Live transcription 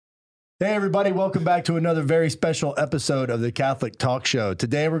Hey, everybody. Welcome back to another very special episode of the Catholic Talk Show.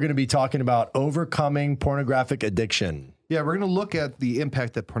 Today, we're going to be talking about overcoming pornographic addiction. Yeah, we're going to look at the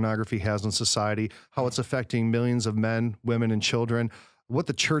impact that pornography has on society, how it's affecting millions of men, women, and children, what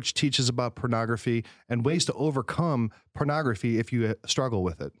the church teaches about pornography, and ways to overcome pornography if you struggle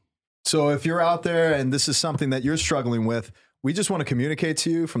with it. So if you're out there and this is something that you're struggling with, we just want to communicate to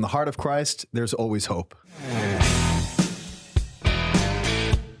you from the heart of Christ, there's always hope.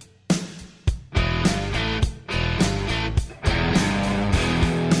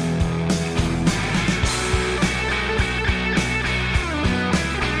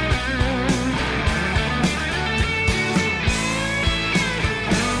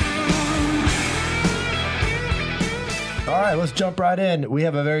 All right, let's jump right in. We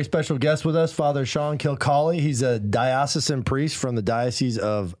have a very special guest with us, Father Sean Kilcawley. He's a diocesan priest from the Diocese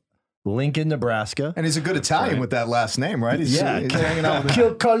of Lincoln, Nebraska. And he's a good Italian with that last name, right? He's hanging out with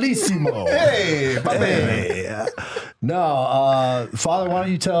Kilcawlissimo. Hey, Hey. No, Father, why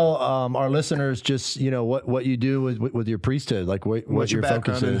don't you tell our listeners just, what you do with your priesthood, like what your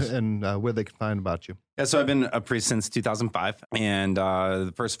focus is. And where they can find about you. Yeah, so I've been a priest since 2005, and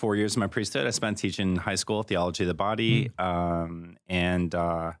the first 4 years of my priesthood, I spent teaching high school theology of the body, and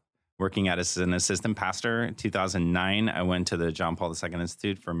working as an assistant pastor. In 2009, I went to the John Paul II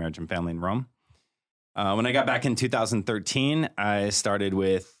Institute for Marriage and Family in Rome. When I got back in 2013, I started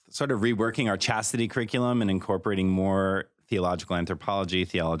with sort of reworking our chastity curriculum and incorporating more theological anthropology,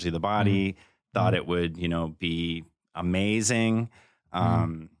 theology of the body. Thought it would, be amazing.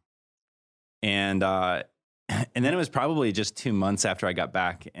 And then it was probably just 2 months after I got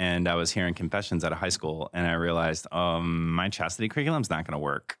back and I was hearing confessions out of high school, and I realized my chastity curriculum's not going to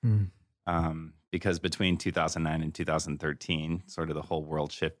work. Because between 2009 and 2013, sort of the whole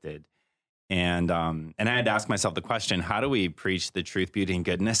world shifted. And I had to ask myself the question, how do we preach the truth, beauty, and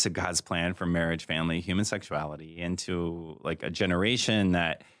goodness of God's plan for marriage, family, human sexuality into like a generation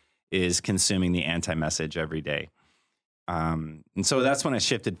that is consuming the anti-message every day? And so that's when I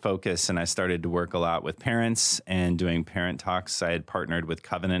shifted focus and I started to work a lot with parents and doing parent talks. I had partnered with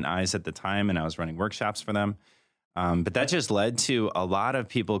Covenant Eyes at the time and I was running workshops for them. But that just led to a lot of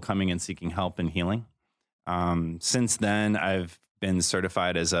people coming and seeking help and healing. Since then, I've been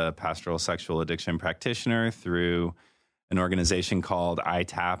certified as a pastoral sexual addiction practitioner through an organization called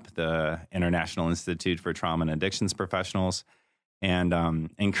ITAP, the International Institute for Trauma and Addictions Professionals. And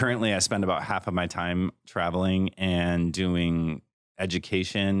currently I spend about half of my time traveling and doing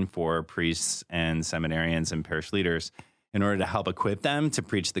education for priests and seminarians and parish leaders in order to help equip them to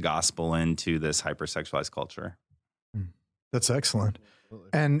preach the gospel into this hypersexualized culture. That's excellent.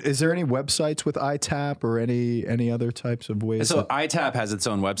 And is there any websites with ITAP or any other types of ways? So ITAP has its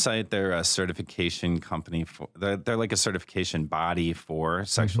own website. They're a certification company they're like a certification body for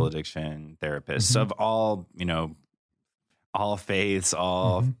sexual addiction therapists of all faiths,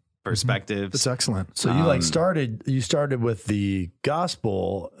 all perspectives. That's excellent. So you started with the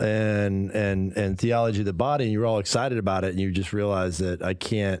gospel and theology of the body, and you were all excited about it, and you just realized that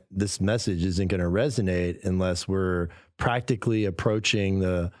this message isn't going to resonate unless we're practically approaching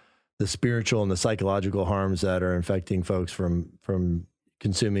the spiritual and the psychological harms that are infecting folks from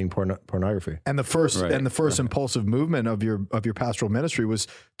consuming pornography. And the first impulsive movement of your pastoral ministry was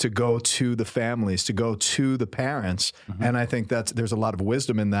to go to the families, to go to the parents. And I think there's a lot of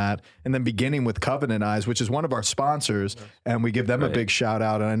wisdom in that. And then beginning with Covenant Eyes, which is one of our sponsors, and we give them a big shout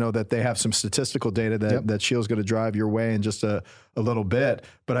out. And I know that they have some statistical data that Sheila's going to drive your way in just a little bit.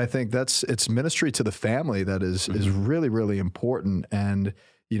 But I think it's ministry to the family that is really, really important. And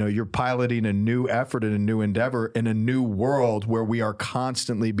you're piloting a new effort and a new endeavor in a new world where we are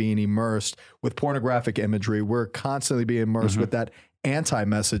constantly being immersed with pornographic imagery. We're constantly being immersed with that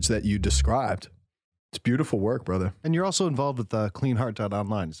anti-message that you described. It's beautiful work, brother. And you're also involved with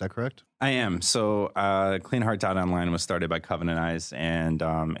CleanHeart.online. Is that correct? I am. So CleanHeart.online was started by Covenant Eyes and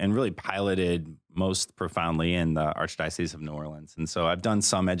really piloted most profoundly in the Archdiocese of New Orleans. And so I've done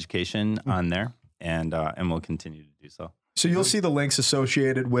some education on there and will continue to do so. So you'll see the links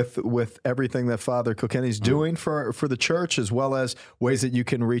associated with everything that Father Kilkenny's doing for the church, as well as ways that you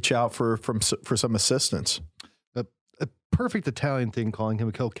can reach out for some assistance. A perfect Italian thing calling him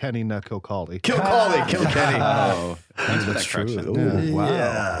Kilkenny, not Kilcawley. Kilkenny. Oh, thanks for that correction. Ooh,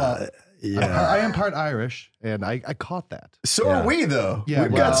 wow. Yeah. I am part Irish, and I caught that. So are we, though. Yeah,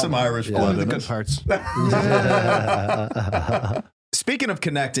 We've got some Irish blood Only in the good us. parts. Speaking of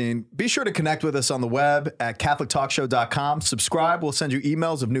connecting, be sure to connect with us on the web at CatholicTalkShow.com. Subscribe. We'll send you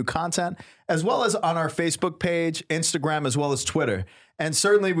emails of new content, as well as on our Facebook page, Instagram, as well as Twitter. And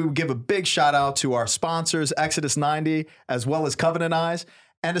certainly we would give a big shout out to our sponsors, Exodus 90, as well as Covenant Eyes.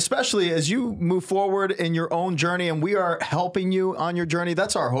 And especially as you move forward in your own journey, and we are helping you on your journey,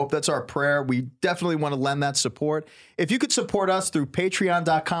 that's our hope, that's our prayer. We definitely want to lend that support. If you could support us through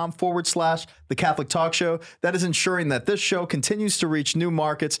patreon.com/The Catholic Talk Show, that is ensuring that this show continues to reach new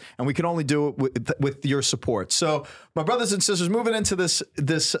markets, and we can only do it with your support. So, my brothers and sisters, moving into this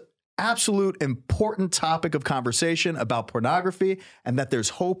absolute important topic of conversation about pornography and that there's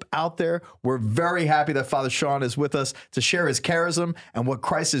hope out there. We're very happy that Father Sean is with us to share his charism and what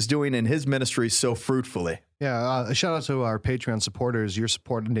Christ is doing in his ministry so fruitfully. Yeah, a shout out to our Patreon supporters. Your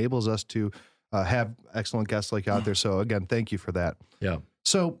support enables us to have excellent guests like you out there. So again, thank you for that. Yeah.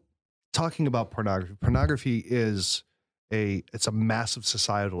 So talking about pornography is it's a massive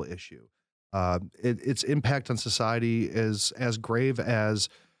societal issue. Its impact on society is as grave as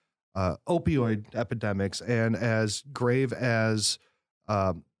opioid epidemics and as grave as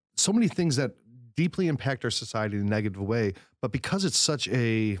so many things that deeply impact our society in a negative way. But because it's such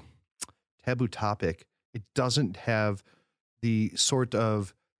a taboo topic, it doesn't have the sort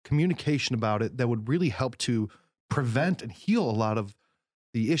of communication about it that would really help to prevent and heal a lot of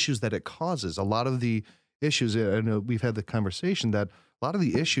the issues that it causes. A lot of the issues, and we've had the conversation that a lot of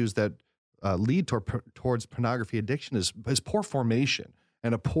the issues that lead towards pornography addiction is poor formation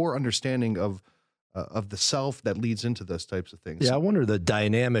and a poor understanding of the self that leads into those types of things. Yeah, I wonder the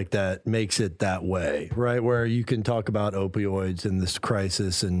dynamic that makes it that way, right? Where you can talk about opioids and this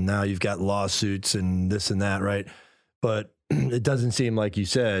crisis, and now you've got lawsuits and this and that, right? But it doesn't seem, like you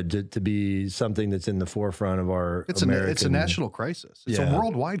said, to be something that's in the forefront of our American... It's a national crisis. It's a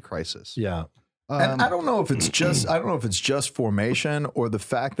worldwide crisis. Yeah. And I don't know if it's just formation or the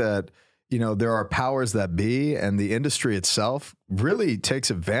fact that, you know, there are powers that be and the industry itself really takes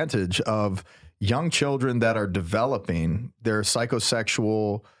advantage of young children that are developing their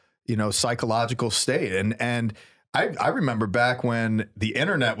psychosexual, you know, psychological state. And I remember back when the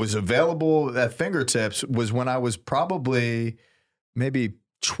internet was available at fingertips was when I was probably maybe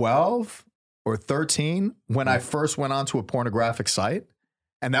 12 or 13 when I first went onto a pornographic site.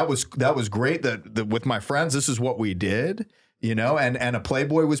 And that was great that with my friends, this is what we did. You know, and a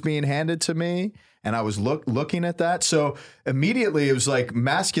Playboy was being handed to me, and I was looking at that. So immediately it was like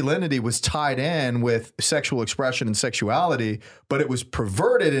masculinity was tied in with sexual expression and sexuality, but it was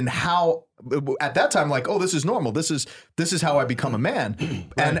perverted in how at that time, like, oh, this is normal. This is how I become a man. Right.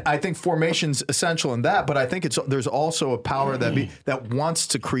 And I think formation's essential in that, but I think there's also a power that wants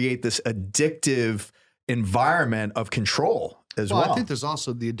to create this addictive environment of control as well. I think there's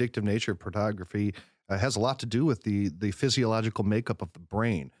also the addictive nature of pornography. Has a lot to do with the physiological makeup of the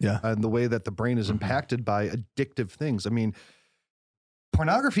brain, and the way that the brain is impacted by addictive things. I mean,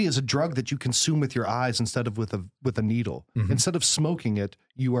 pornography is a drug that you consume with your eyes instead of with a needle. Mm-hmm. Instead of smoking it,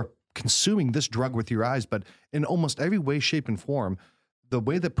 you are consuming this drug with your eyes. But in almost every way, shape, and form, the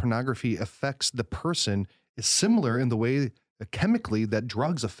way that pornography affects the person is similar in the way chemically that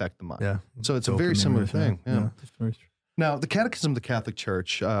drugs affect the mind. Yeah. So it's a very similar thing. Yeah. Now, the Catechism of the Catholic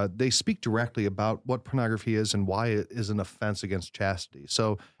Church, they speak directly about what pornography is and why it is an offense against chastity.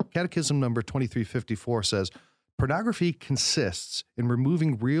 So Catechism number 2354 says, pornography consists in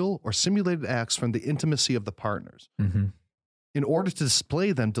removing real or simulated acts from the intimacy of the partners in order to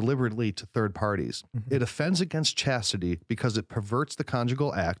display them deliberately to third parties. It offends against chastity because it perverts the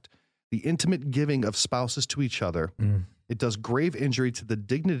conjugal act, the intimate giving of spouses to each other. It does grave injury to the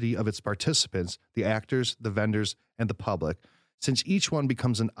dignity of its participants, the actors, the vendors, and the public, since each one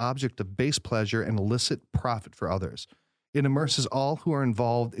becomes an object of base pleasure and illicit profit for others. It immerses all who are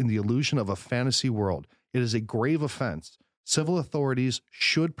involved in the illusion of a fantasy world. It is a grave offense. Civil authorities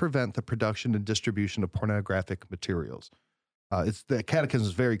should prevent the production and distribution of pornographic materials. The Catechism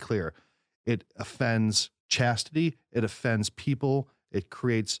is very clear. It offends chastity. It offends people. It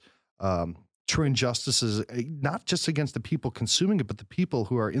creates true injustices, not just against the people consuming it, but the people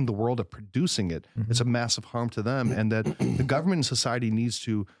who are in the world of producing it. It's a massive harm to them, and that the government and society needs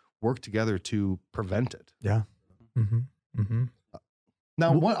to work together to prevent it. Yeah.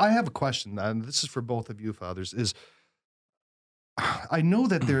 Now, I have a question, and this is for both of you, fathers, is I know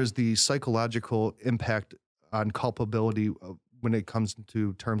that there's the psychological impact on culpability when it comes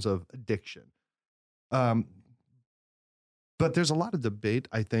to terms of addiction. But there's a lot of debate,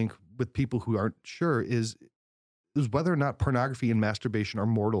 I think, with people who aren't sure is whether or not pornography and masturbation are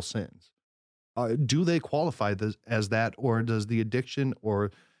mortal sins. Do they qualify as that, or does the addiction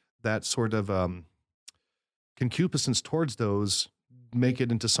or that sort of concupiscence towards those make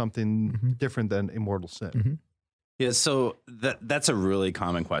it into something different than a mortal sin? Yeah, so that's a really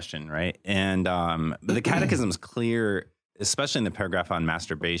common question, right? And the Catechism is clear, especially in the paragraph on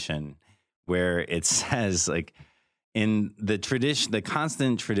masturbation, where it says, like, in the tradition, the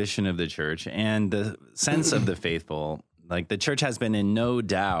constant tradition of the church and the sense of the faithful, like the church has been in no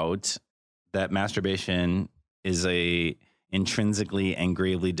doubt that masturbation is a intrinsically and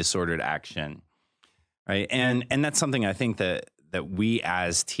gravely disordered action, right? And that's something I think that we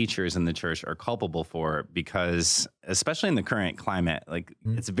as teachers in the church are culpable for, because especially in the current climate, like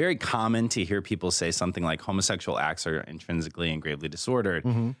it's very common to hear people say something like homosexual acts are intrinsically and gravely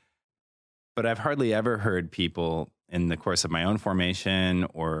disordered. But I've hardly ever heard people in the course of my own formation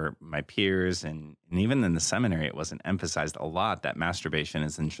or my peers, and even in the seminary, it wasn't emphasized a lot that masturbation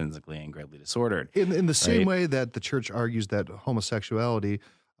is intrinsically and gravely disordered. In the same way that the church argues that homosexuality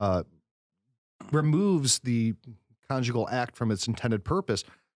removes the conjugal act from its intended purpose,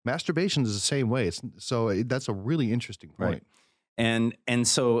 masturbation is the same way. That's a really interesting point. Right. And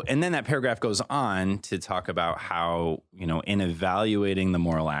then that paragraph goes on to talk about how, in evaluating the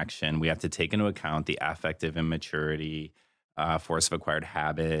moral action, we have to take into account the affective immaturity, force of acquired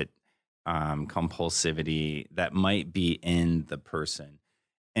habit, compulsivity that might be in the person.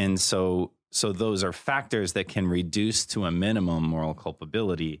 And so those are factors that can reduce to a minimum moral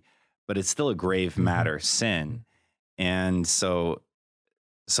culpability, but it's still a grave matter sin. And so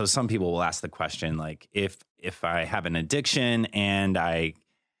some people will ask the question, like, if I have an addiction and I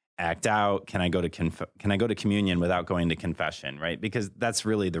act out, can I go to communion without going to confession, right? Because that's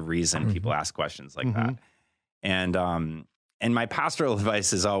really the reason people ask questions like that. And my pastoral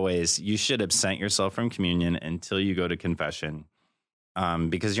advice is always, you should absent yourself from communion until you go to confession,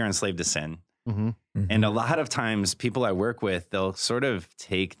 because you're enslaved to sin. And a lot of times people I work with, they'll sort of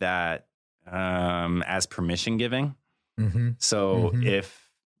take that as permission giving. So if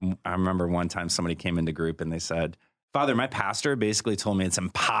I remember one time somebody came into group and they said, "Father, my pastor basically told me it's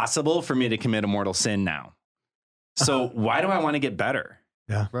impossible for me to commit a mortal sin now. So why do I want to get better?"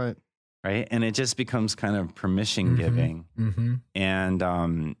 Yeah. Right. Right. And it just becomes kind of permission giving.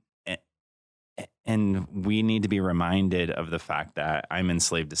 And we need to be reminded of the fact that I'm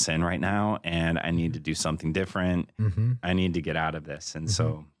enslaved to sin right now and I need to do something different. I need to get out of this. And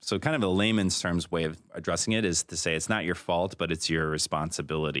so kind of a layman's terms way of addressing it is to say it's not your fault, but it's your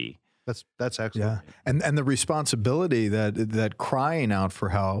responsibility. That's excellent. Yeah. And the responsibility that crying out for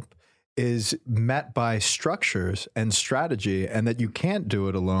help is met by structures and strategy, and that you can't do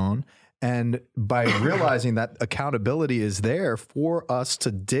it alone. And by realizing that accountability is there for us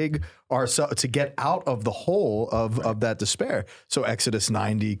to dig ourselves, to get out of the hole of that despair. So Exodus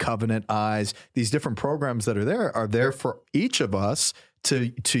 90, Covenant Eyes, these different programs that are there for each of us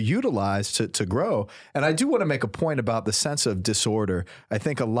to utilize, to grow. And I do want to make a point about the sense of disorder. I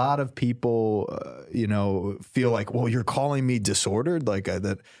think a lot of people, feel like, well, you're calling me disordered, like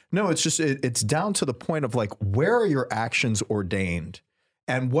that. No, it's just, it's down to the point of like, where are your actions ordained?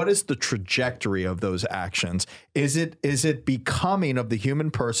 And what is the trajectory of those actions? Is it becoming of the human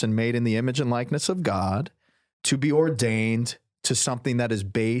person made in the image and likeness of God to be ordained to something that is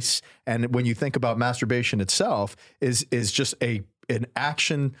base? And when you think about masturbation itself, is just an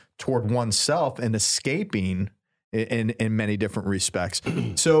action toward oneself and escaping in many different respects.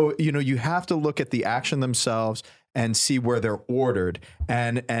 So, you have to look at the action themselves and see where they're ordered.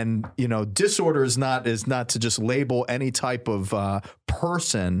 And disorder is not to just label any type of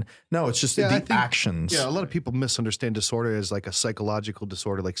person. No, it's just the actions. Yeah, a lot of people misunderstand disorder as like a psychological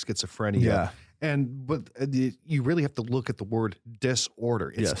disorder, like schizophrenia. Yeah. But you really have to look at the word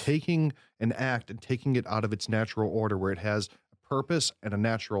disorder. It's taking an act and taking it out of its natural order where it has a purpose and a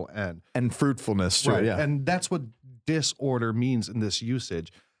natural end. And fruitfulness, too. Right. Yeah. And that's what disorder means in this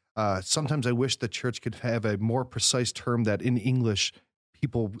usage. Sometimes I wish the church could have a more precise term that in English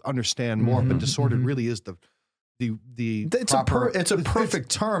people understand more, but disordered really is it's a perfect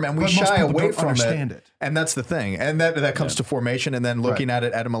term, and we shy away from it. And that's the thing. And that comes to formation, and then looking at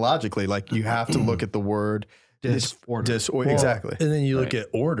it etymologically, like you have to look at the word disorder. Exactly. And then you look at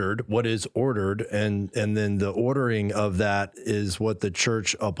ordered, what is ordered, and then the ordering of that is what the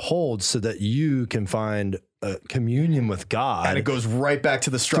church upholds so that you can find communion with God. And it goes right back to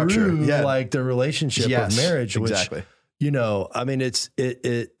the structure. Through, like the relationship of marriage, exactly. Which,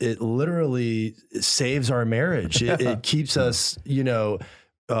 it literally saves our marriage. It keeps us,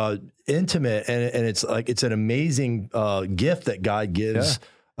 intimate, and it's an amazing gift that God gives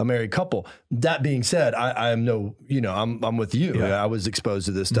a married couple. That being said, I'm with you. Yeah. I was exposed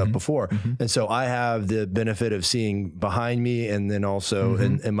to this stuff before. And so I have the benefit of seeing behind me and then also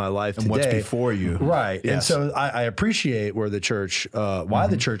in my life and today. What's before you. Right. Yes. And so I appreciate where the church, why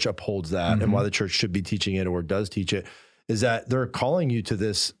the church upholds that and why the church should be teaching it or does teach it, is that they're calling you to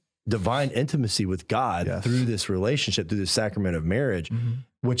this divine intimacy with God through this relationship, through this sacrament of marriage,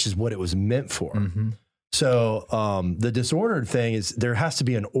 which is what it was meant for. So the disordered thing is there has to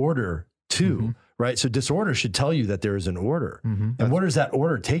be an order too, right? So disorder should tell you that there is an order. And where does that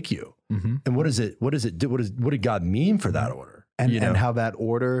order take you? And what does it do? What did God mean for that order? And how that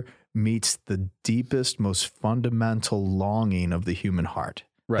order meets the deepest, most fundamental longing of the human heart,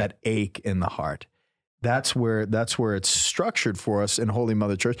 that ache in the heart. That's where it's structured for us in Holy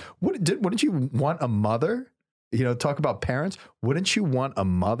Mother Church. Wouldn't you want a mother? Talk about parents. Wouldn't you want a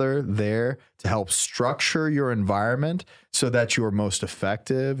mother there to help structure your environment so that you're most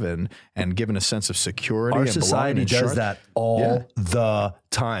effective and given a sense of security? Our and society belonging and does that all the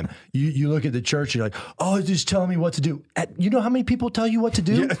time. You look at the church, you're like, oh, it's just telling me what to do. You know how many people tell you what to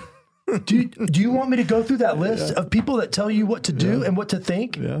do? Yeah. Do you want me to go through that list of people that tell you what to do and what to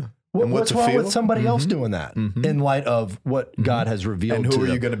think? Yeah. What's wrong with somebody else doing that in light of what God has revealed? And who who are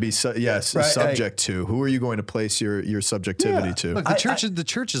them? you going to be subject to? Who are you going to place your subjectivity to? Look, the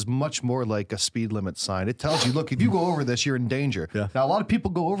church is much more like a speed limit sign. It tells you, look, if you go over this, you're in danger. Yeah. Now, a lot of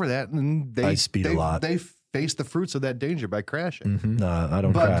people go over that and I speed a lot. They face the fruits of that danger by crashing. No, I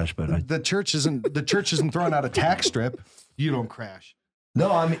don't crash, but the church isn't throwing out a tack strip. You don't crash. No,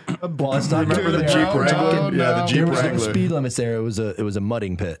 I mean, well, it's not Remember the Jeep Wrangler? Yeah, the Jeep there was no Wrangler. speed limits there. It was a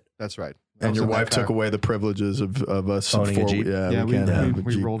mudding pit. That's right. And your wife took away the privileges of us Owning a Jeep. we we can't have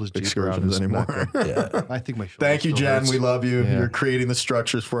we rolled his Jeep around. excursions It's not anymore. good. Yeah. I think my shoulder Thank you, still Jen. hurts. We love you. Yeah. You're creating the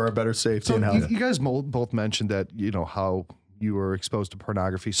structures for our better safety So and health. you guys both mentioned that how you were exposed to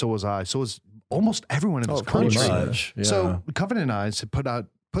pornography. So was I. So was almost everyone in this Pretty country. much. Yeah. So Covenant Eyes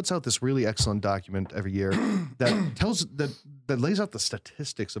puts out this really excellent document every year that lays out the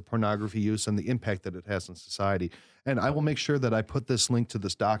statistics of pornography use and the impact that it has on society. And I will make sure that I put this link to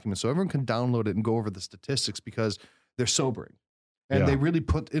this document so everyone can download it and go over the statistics because they're sobering. And they really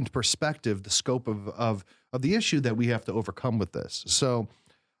put into perspective the scope of the issue that we have to overcome with this. So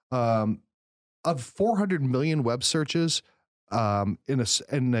of 400 million web searches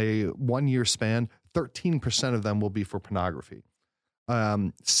in a 1 year span, 13% of them will be for pornography.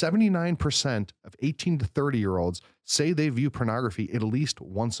 79% of 18 to 30-year-olds say they view pornography at least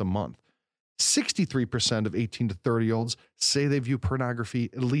once a month. 63% of 18 to 30-year-olds say they view pornography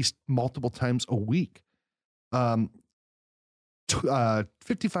at least multiple times a week.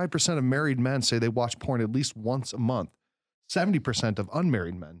 55% of married men say they watch porn at least once a month. 70% of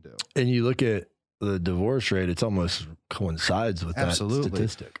unmarried men do. And you look at the divorce rate, it's almost coincides with Absolutely. that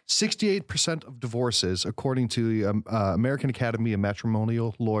statistic. 68% of divorces, according to the American Academy of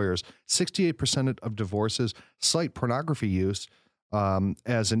Matrimonial Lawyers, 68% of divorces cite pornography use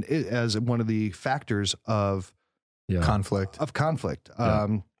as one of the factors of Conflict.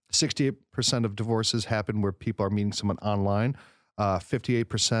 68% of divorces happen where people are meeting someone online.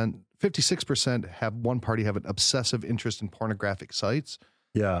 56% have one party have an obsessive interest in pornographic sites.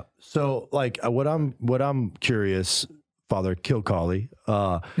 Yeah. So like what I'm curious, Father Kilcawley,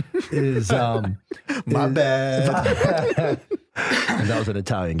 is My bad. that was an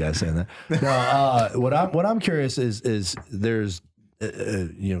Italian guy saying that. No, what I'm curious is there's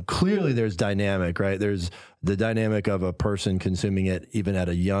clearly there's dynamic, right? There's the dynamic of a person consuming it even at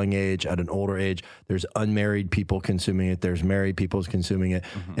a young age, at an older age. There's unmarried people consuming it. There's married people consuming it,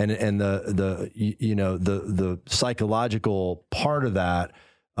 and the psychological part of that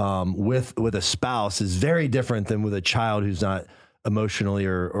with a spouse is very different than with a child who's not emotionally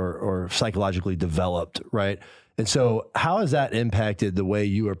or psychologically developed, right? And so, how has that impacted the way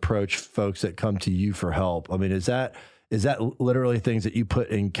you approach folks that come to you for help? I mean, is that literally things that you put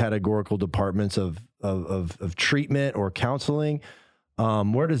in categorical departments of treatment or counseling?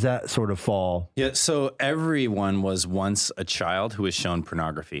 Where does that sort of fall? Yeah. So everyone was once a child who was shown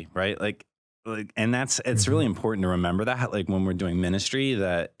pornography, right? Like, and it's really important to remember that, like when we're doing ministry,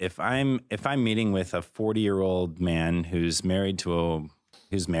 that if I'm meeting with a 40-year-old man who's married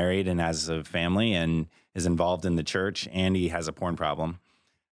and has a family and is involved in the church and he has a porn problem,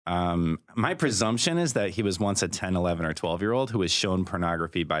 my presumption is that he was once a 10, 11, or 12-year-old who was shown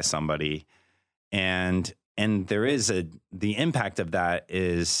pornography by somebody. And there is the impact of that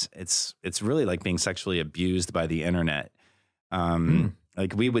is it's really like being sexually abused by the internet.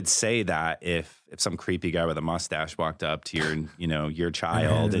 Like we would say that if some creepy guy with a mustache walked up to your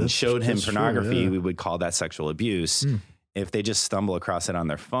child and showed him pornography, we would call that sexual abuse. If they just stumble across it on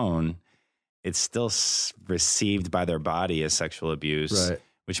their phone, it's still received by their body as sexual abuse. Right.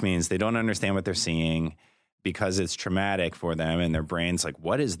 Which means they don't understand what they're seeing because it's traumatic for them, and their brain's like,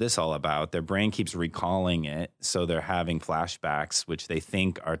 what is this all about? Their brain keeps recalling it, so they're having flashbacks, which they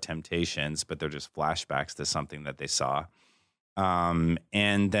think are temptations, but they're just flashbacks to something that they saw.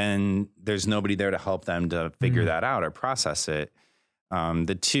 And then there's nobody there to help them to figure that out or process it.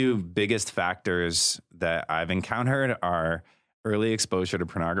 The two biggest factors that I've encountered are early exposure to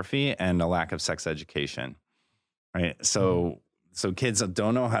pornography and a lack of sex education. Right. So kids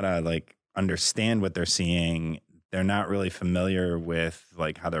don't know how to like understand what they're seeing. They're not really familiar with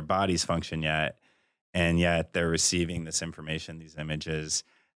like how their bodies function yet. And yet they're receiving this information, these images,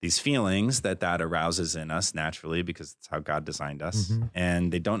 these feelings that arouses in us naturally because it's how God designed us.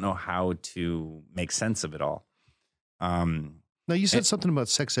 And they don't know how to make sense of it all. Now, you said something about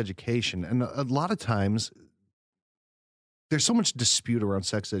sex education, and a lot of times there's so much dispute around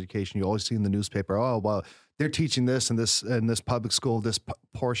sex education. You always see in the newspaper, oh, well, they're teaching this in this public school, this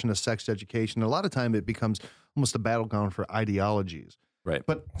portion of sex education. And a lot of time it becomes almost a battleground for ideologies. Right.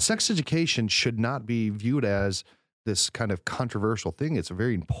 But sex education should not be viewed as this kind of controversial thing. It's a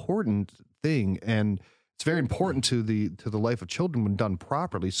very important thing, and it's very important to the life of children when done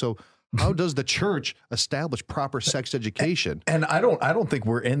properly. So how does the church establish proper sex education? And I don't think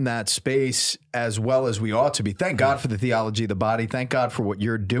we're in that space as well as we ought to be. Thank God for the theology of the body. Thank God for what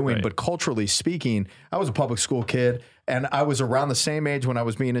you're doing. Right. But culturally speaking, I was a public school kid, and I was around the same age when I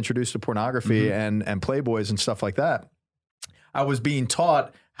was being introduced to pornography and Playboys and stuff like that. I was being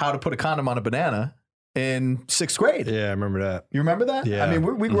taught how to put a condom on a banana in 6th grade. Yeah, I remember that. You remember that? Yeah. I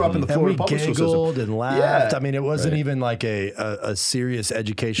mean, we grew up in the And Florida we public school giggled system. and laughed. Yeah. I mean, it wasn't even like a serious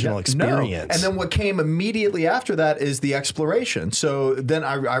educational experience. No. And then what came immediately after that is the exploration. So then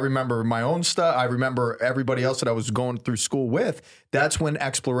I remember my own stuff. I remember everybody else that I was going through school with. That's when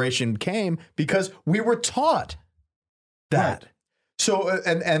exploration came because we were taught that. Right. So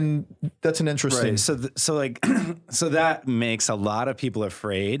and that's an interesting. Right. So that makes a lot of people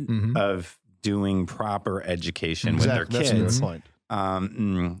afraid of doing proper education with their kids. That's a good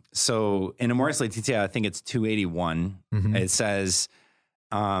point. So in Amoris Laetitia, I think it's 281. It says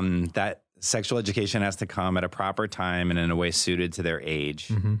that sexual education has to come at a proper time and in a way suited to their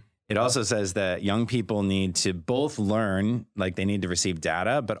age. It also says that young people need to both learn, like they need to receive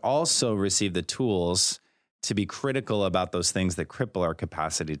data, but also receive the tools to be critical about those things that cripple our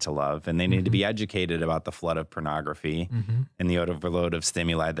capacity to love. And they need to be educated about the flood of pornography and the overload of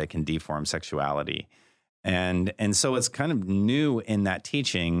stimuli that can deform sexuality. And so it's kind of new in that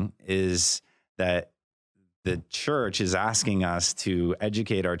teaching is that the church is asking us to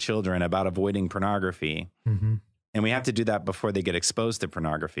educate our children about avoiding pornography. And we have to do that before they get exposed to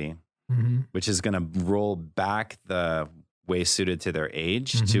pornography, which is going to roll back the way suited to their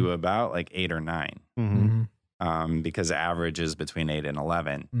age to about like 8 or 9. Because average is between 8 and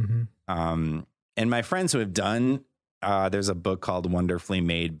 11. And my friends who have done, there's a book called Wonderfully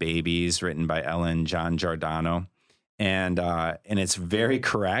Made Babies written by Ellen John Giordano. And it's very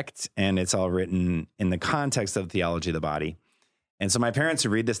correct. And it's all written in the context of theology of the body. And so my parents who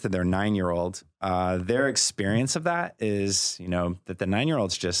read this to their 9-year-old, their experience of that is, that the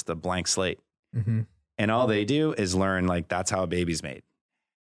 9-year-old's just a blank slate. And all they do is learn like that's how a baby's made.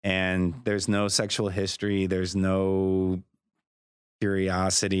 And there's no sexual history. There's no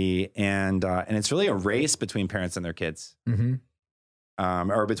curiosity. And it's really a race between parents and their kids,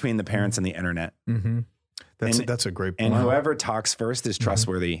 or between the parents and the internet. That's a great point. And whoever talks first is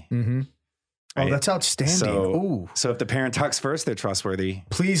trustworthy. Right? Oh, that's outstanding. So if the parent talks first, they're trustworthy.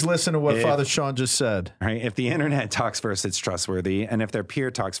 Please listen to what Father Sean just said. Right? If the internet talks first, it's trustworthy. And if their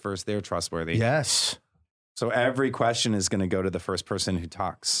peer talks first, they're trustworthy. Yes. So every question is going to go to the first person who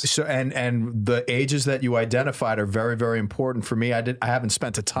talks. So and the ages that you identified are very, very important for me. I haven't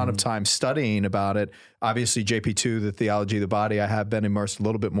spent a ton of time studying about it. Obviously, JP2, the theology of the body, I have been immersed a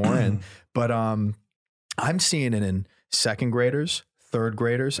little bit more in. But I'm seeing it in 2nd graders, 3rd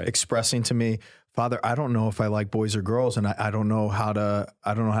graders expressing to me, Father, I don't know if I like boys or girls, and I don't know how to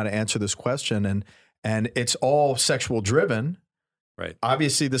answer this question. And it's all sexual driven. Right.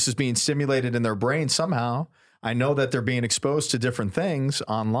 Obviously, this is being stimulated in their brain somehow. I know that they're being exposed to different things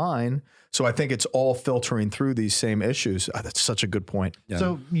online. So I think it's all filtering through these same issues. That's such a good point.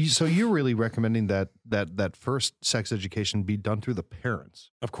 Yeah. So you're really recommending that first sex education be done through the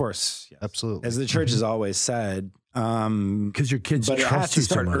parents? Of course. Yes. Absolutely. As the church has always said. Because your kids but trust it has to you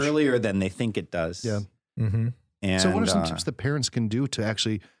so start much. earlier than they think it does. Yeah. And so what are some tips that parents can do to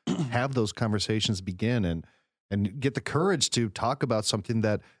actually have those conversations begin and get the courage to talk about something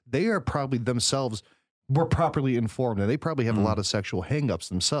that they are probably themselves were properly informed, and they probably have a lot of sexual hangups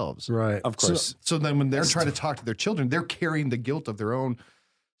themselves. Right. Of course. So then when they're trying to talk to their children, they're carrying the guilt of their own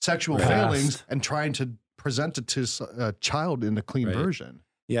sexual failings and trying to present it to a child in a clean version.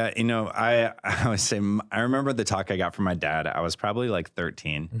 Yeah. I always say, I remember the talk I got from my dad. I was probably like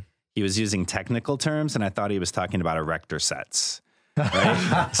 13. He was using technical terms, and I thought he was talking about erector sets.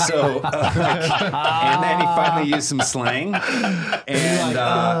 right? So, and then he finally used some slang, and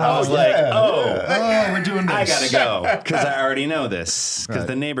I was like, we're doing this. I gotta go because I already know this because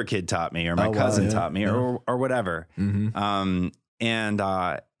the neighbor kid taught me, or my cousin taught me, or whatever. And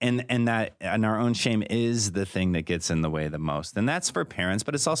our own shame is the thing that gets in the way the most. And that's for parents,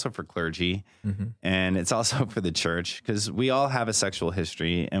 but it's also for clergy. And it's also for the church, because we all have a sexual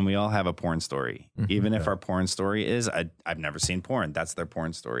history and we all have a porn story. Even if our porn story is, I've never seen porn. That's their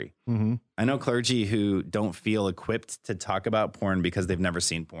porn story. I know clergy who don't feel equipped to talk about porn because they've never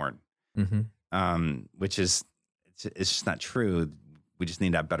seen porn, which is, it's just not true. We just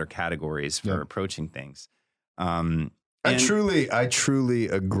need to have better categories for approaching things. I truly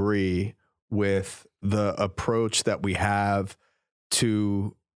agree with the approach that we have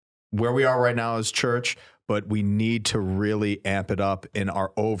to where we are right now as church, but we need to really amp it up in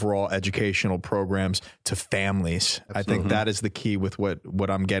our overall educational programs to families. Absolutely. I think that is the key with what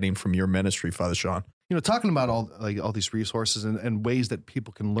I'm getting from your ministry, Father Sean. You know, talking about all these resources and ways that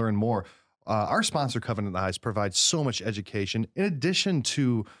people can learn more. Our sponsor, Covenant Eyes, provides so much education in addition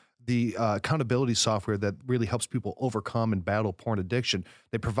to the accountability software that really helps people overcome and battle porn addiction.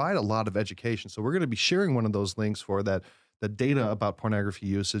 They provide a lot of education. So we're going to be sharing one of those links for that, the data about pornography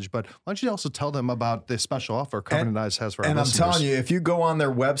usage. But why don't you also tell them about the special offer Covenant Eyes has for our listeners? And I'm telling you, if you go on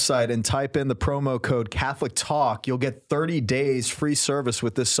their website and type in the promo code Catholic Talk, you'll get 30 days free service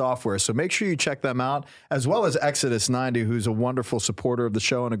with this software. So make sure you check them out, as well as Exodus 90, who's a wonderful supporter of the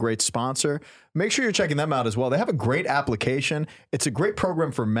show and a great sponsor. Make sure you're checking them out as well. They have a great application. It's a great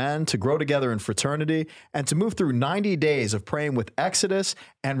program for men to grow together in fraternity and to move through 90 days of praying with Exodus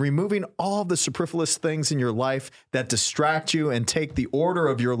and removing all of the superfluous things in your life that distract you and take the order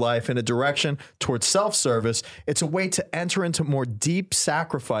of your life in a direction towards self-service. It's a way to enter into more deep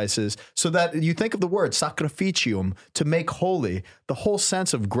sacrifices so that you think of the word sacrificium, to make holy. The whole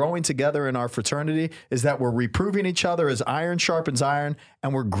sense of growing together in our fraternity is that we're reproving each other as iron sharpens iron,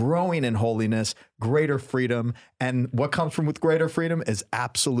 and we're growing in holiness, greater freedom. And what comes from with greater freedom is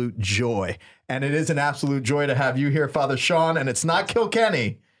absolute joy. And it is an absolute joy to have you here, Father Sean. And it's not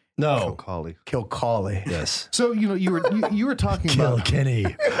Kilkenny. No. Kilcawley. Yes. So, you know, you were talking about Kilkenny.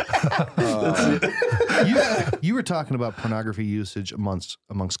 you were talking about pornography usage amongst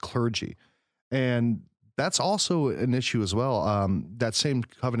clergy. And that's also an issue as well. That same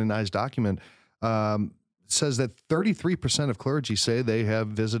Covenant Eyes document says that 33% of clergy say they have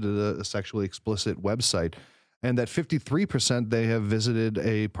visited a sexually explicit website, and that 53% they have visited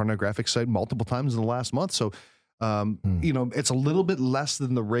a pornographic site multiple times in the last month. So, you know, it's a little bit less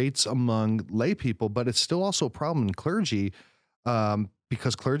than the rates among lay people, but it's still also a problem in clergy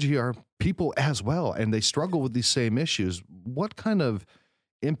because clergy are people as well, and they struggle with these same issues. What kind of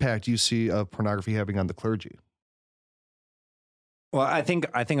impact do you see of pornography having on the clergy? Well, I think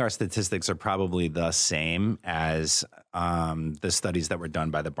our statistics are probably the same as the studies that were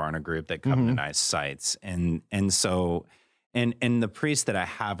done by the Barna Group that Covenant Eyes cites, and so the priests that I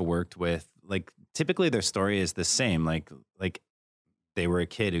have worked with, like, typically their story is the same. Like they were a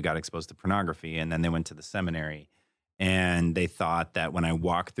kid who got exposed to pornography, and then they went to the seminary, and they thought that when I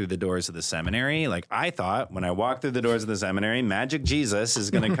walked through the doors of the seminary, like I thought when I walked through the doors of the seminary, magic Jesus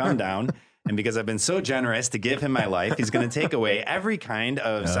is going to come down. And because I've been so generous to give him my life, he's going to take away every kind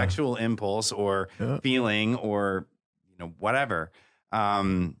of sexual impulse or feeling or, you know, whatever.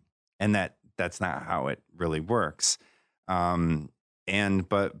 And that's not how it really works. But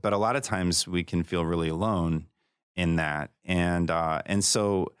a lot of times we can feel really alone in that. And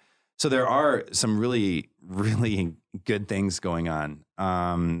so there are some really, really good things going on.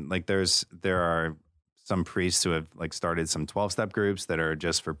 Like there are some priests who have like started some 12-step groups that are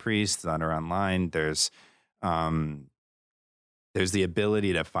just for priests that are online. There's the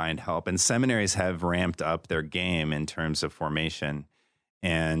ability to find help, and seminaries have ramped up their game in terms of formation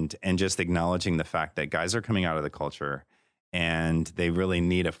and just acknowledging the fact that guys are coming out of the culture and they really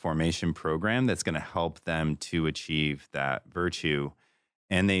need a formation program that's going to help them to achieve that virtue.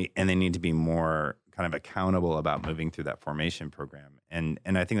 And they need to be more kind of accountable about moving through that formation program. And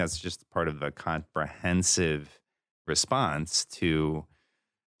I think that's just part of the comprehensive response to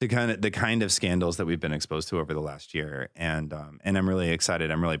the kind of scandals that we've been exposed to over the last year. And I'm really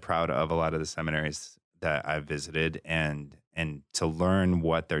excited. I'm really proud of a lot of the seminaries that I've visited and to learn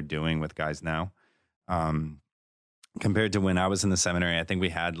what they're doing with guys now. compared to when I was in the seminary, I think we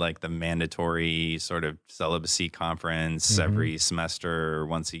had like the mandatory sort of celibacy conference every semester,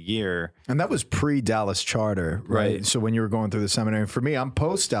 once a year. And that was pre-Dallas Charter, right? So when you were going through the seminary, for me, I'm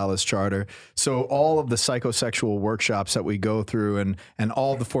post-Dallas Charter. So all of the psychosexual workshops that we go through and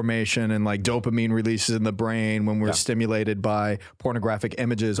all the formation and like dopamine releases in the brain when we're stimulated by pornographic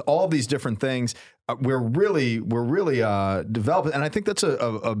images, all of these different things, we're really developing. And I think that's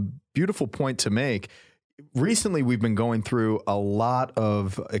a beautiful point to make. Recently, we've been going through a lot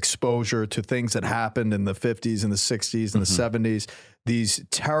of exposure to things that happened in the 50s and the 60s and the 70s, these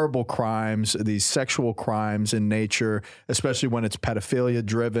terrible crimes, these sexual crimes in nature, especially when it's pedophilia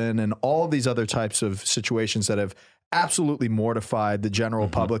driven and all of these other types of situations that have absolutely mortified the general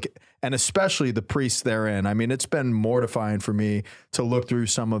public and especially the priests therein. I mean, it's been mortifying for me to look through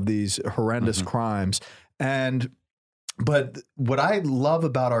some of these horrendous crimes. But what I love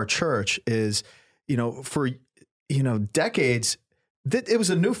about our church is, for, decades, it was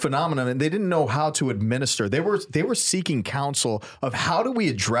a new phenomenon and they didn't know how to administer. They were seeking counsel of how do we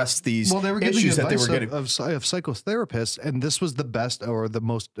address these issues that they were getting of psychotherapists. And this was the best or the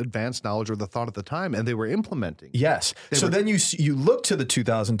most advanced knowledge or the thought at the time. And they were implementing. Yes. Then you look to the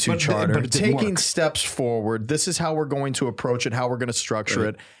 2002 charter, taking steps forward. This is how we're going to approach it, how we're going to structure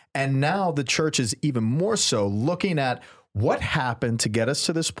it. And now the church is even more so looking at what happened to get us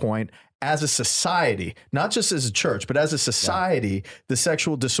to this point as a society, not just as a church, but as a society, the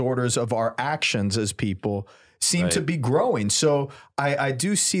sexual disorders of our actions as people seem to be growing. So I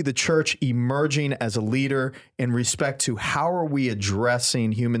do see the church emerging as a leader in respect to how are we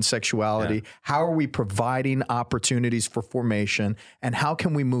addressing human sexuality? How are we providing opportunities for formation? And how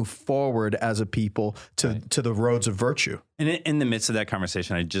can we move forward as a people to the roads of virtue? And in the midst of that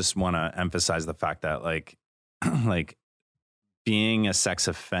conversation, I just want to emphasize the fact that like being a sex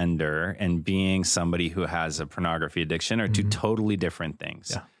offender and being somebody who has a pornography addiction are two totally different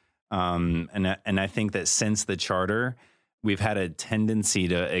things. And I think that since the charter, we've had a tendency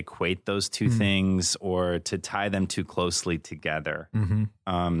to equate those two things or to tie them too closely together.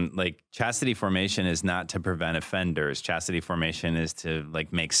 Like chastity formation is not to prevent offenders. Chastity formation is to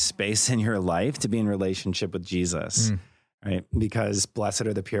like make space in your life to be in relationship with Jesus, right? Because blessed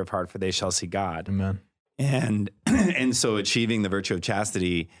are the pure of heart, for they shall see God. Amen. And so achieving the virtue of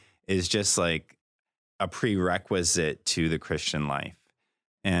chastity is just like a prerequisite to the Christian life.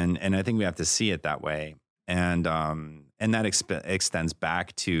 And I think we have to see it that way. And that extends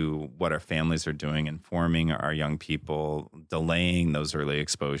back to what our families are doing, informing our young people, delaying those early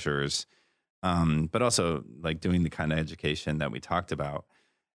exposures, but also like doing the kind of education that we talked about.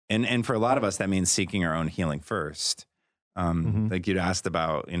 And for a lot of us, that means seeking our own healing first. Like you'd asked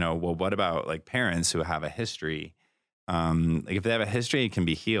about, well, what about like parents who have a history? Like if they have a history, it can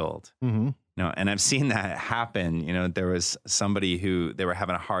be healed. And I've seen that happen. There was somebody who they were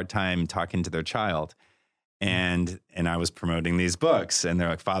having a hard time talking to their child, and I was promoting these books, and they're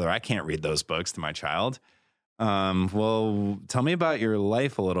like, "Father, I can't read those books to my child." Well, tell me about your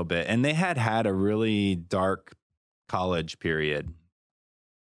life a little bit. And they had a really dark college period,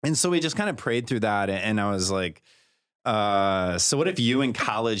 and so we just kind of prayed through that. And I was like, so what if you in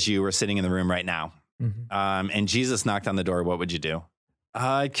college, you were sitting in the room right now, and Jesus knocked on the door, what would you do?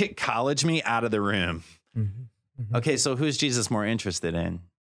 Kick college me out of the room. Okay, so who's Jesus more interested in?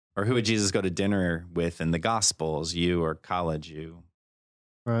 Or who would Jesus go to dinner with in the Gospels, you or college you?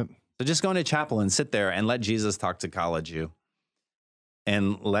 Right. So just go into chapel and sit there and let Jesus talk to college you.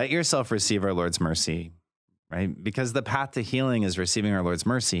 And let yourself receive our Lord's mercy, right? Because the path to healing is receiving our Lord's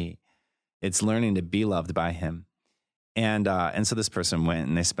mercy. It's learning to be loved by him. And so this person went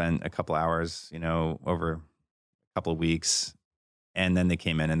and they spent a couple hours, over a couple of weeks. And then they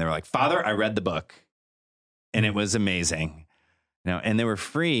came in and they were like, "Father, I read the book and it was amazing." And they were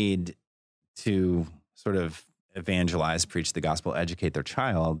freed to sort of evangelize, preach the gospel, educate their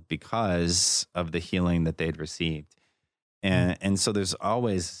child because of the healing that they'd received. And so there's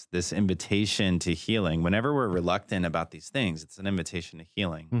always this invitation to healing. Whenever we're reluctant about these things, it's an invitation to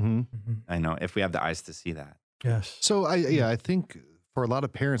healing. I know, if we have the eyes to see that. Yes. So I think for a lot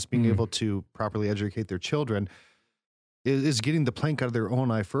of parents, being able to properly educate their children is getting the plank out of their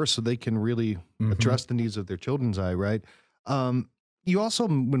own eye first, so they can really address the needs of their children's eye. Right. You also,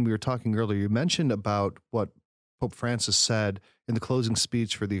 when we were talking earlier, you mentioned about what Pope Francis said in the closing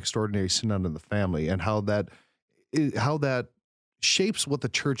speech for the Extraordinary Synod on the Family, and how that shapes what the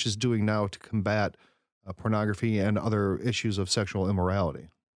church is doing now to combat pornography and other issues of sexual immorality.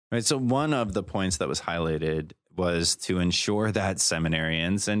 Right. So one of the points that was highlighted was to ensure that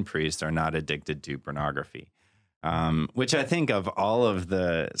seminarians and priests are not addicted to pornography. Which I think of all of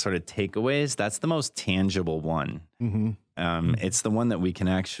the sort of takeaways, that's the most tangible one. It's the one that we can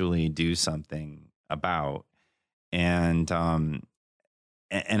actually do something about. And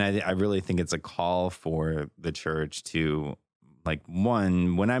I really think it's a call for the church to, like,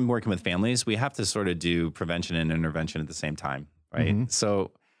 one, when I'm working with families, we have to sort of do prevention and intervention at the same time, right?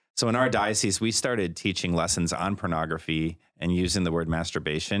 So in our diocese, we started teaching lessons on pornography and using the word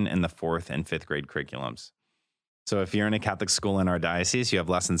masturbation in the 4th and 5th grade curriculums. So if you're in a Catholic school in our diocese, you have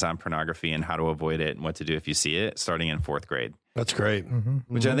lessons on pornography and how to avoid it and what to do if you see it, starting in 4th grade. That's great.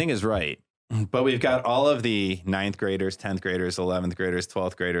 Which I think is right. But we've got all of the 9th graders, 10th graders, 11th graders,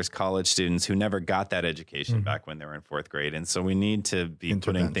 12th graders, college students who never got that education back when they were in 4th grade. And so we need to be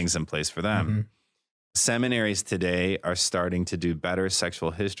putting things in place for them. Seminaries today are starting to do better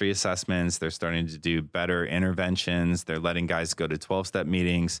sexual history assessments. They're starting to do better interventions. They're letting guys go to 12-step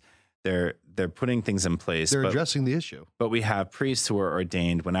meetings. They're putting things in place. They're addressing the issue. But we have priests who are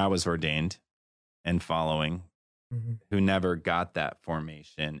ordained when I was ordained and following who never got that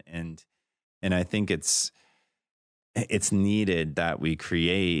formation. And I think it's needed that we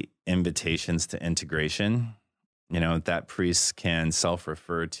create invitations to integration, you know, that priests can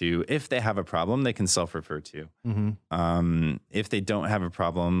self-refer to. If they have a problem, they can self-refer to. If they don't have a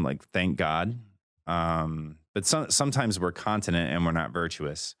problem, like, thank God. But sometimes we're continent and we're not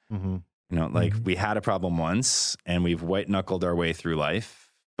virtuous. You know, like, we had a problem once and we've white-knuckled our way through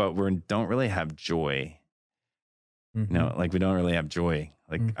life, but we don't really have joy. You know, like, we don't really have joy.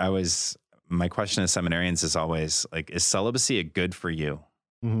 Like, my question to seminarians is always, like, is celibacy a good for you?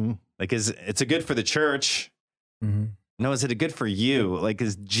 Like, it's a good for the church? No, is it a good for you? Like,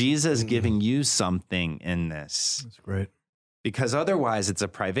 is Jesus giving you something in this? That's great. Because otherwise it's a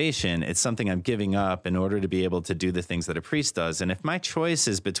privation. It's something I'm giving up in order to be able to do the things that a priest does. And if my choice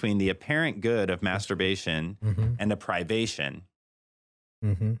is between the apparent good of masturbation and a privation,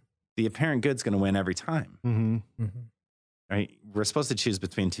 the apparent good's going to win every time. Right? We're supposed to choose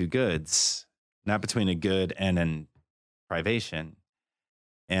between two goods, not between a good and a privation.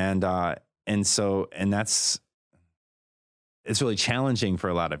 And that's, it's really challenging for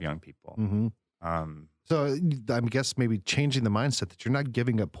a lot of young people. So I guess maybe changing the mindset that you're not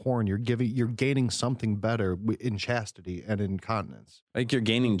giving up porn, you're gaining something better in chastity and in continence. Like, you're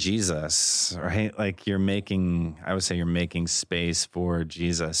gaining Jesus, right? Like, I would say you're making space for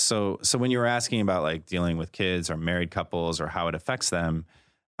Jesus. So when you were asking about, like, dealing with kids or married couples or how it affects them,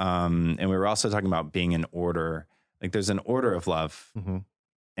 and we were also talking about being in order, like, there's an order of love.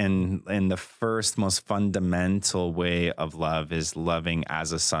 And the first most fundamental way of love is loving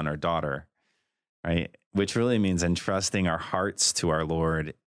as a son or daughter, right? Which really means entrusting our hearts to our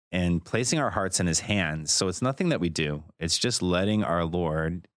Lord and placing our hearts in his hands. So it's nothing that we do. It's just letting our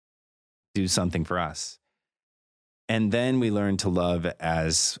Lord do something for us. And then we learn to love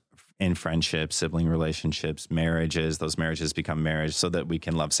as in friendships, sibling relationships, marriages. Those marriages become marriage so that we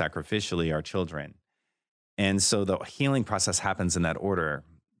can love sacrificially our children. And so the healing process happens in that order,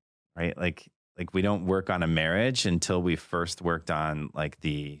 right? Like we don't work on a marriage until we first worked on, like,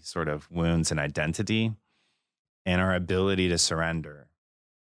 the sort of wounds and identity and our ability to surrender.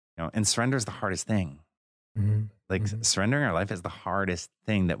 You know, and surrender is the hardest thing. Surrendering our life is the hardest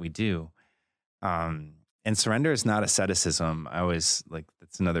thing that we do. And surrender is not asceticism. I always, like,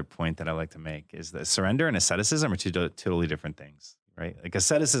 that's another point that I like to make, is that surrender and asceticism are two totally different things, right? Like,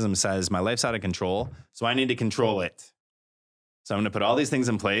 asceticism says my life's out of control, so I need to control it. So I'm going to put all these things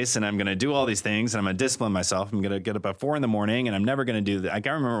in place, and I'm going to do all these things, and I'm going to discipline myself. I'm going to get up at 4 a.m, and I'm never going to do that. I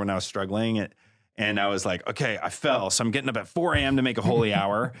can remember when I was struggling, and I was like, okay, I fell, so I'm getting up at 4 a.m. to make a holy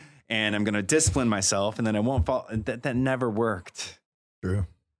hour, and I'm going to discipline myself, and then I won't fall. That never worked. True.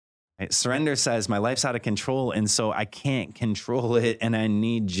 Right? Surrender says my life's out of control, and so I can't control it, and I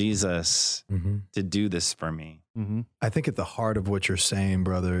need Jesus to do this for me. I think at the heart of what you're saying,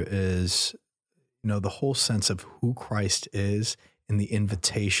 brother, is, you know, the whole sense of who Christ is and the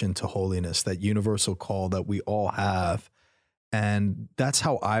invitation to holiness, that universal call that we all have. And that's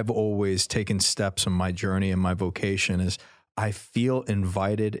how I've always taken steps in my journey and my vocation, is I feel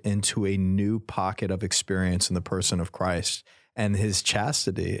invited into a new pocket of experience in the person of Christ. And his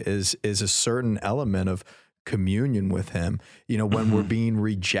chastity is a certain element of communion with him. You know, when we're being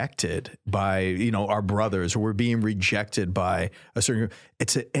rejected by, you know, our brothers, or we're being rejected by a certain group,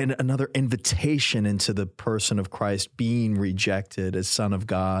 it's another invitation into the person of Christ being rejected as Son of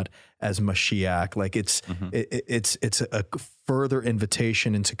God, as Mashiach. Like, it's a further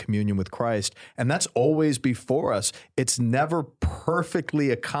invitation into communion with Christ. And that's always before us. It's never perfectly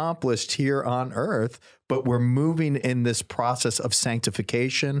accomplished here on earth, but we're moving in this process of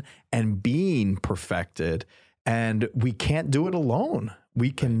sanctification and being perfected. And we can't do it alone.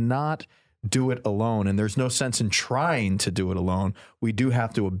 We cannot do it alone. And there's no sense in trying to do it alone. We do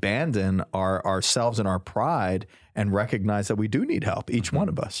have to abandon ourselves and our pride and recognize that we do need help, each one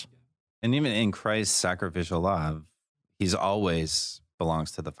of us. And even in Christ's sacrificial love, he's always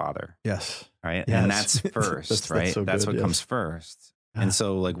belongs to the Father. Yes. Right. Yes. And that's first, That's right? so That's good, what yes. comes first. And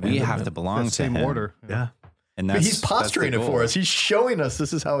so like we have to belong to same him. order. Yeah. And But that's, he's posturing that's it the for goal. us. He's showing us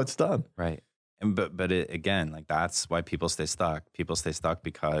this is how it's done. Right. And but it, again, like that's why people stay stuck. People stay stuck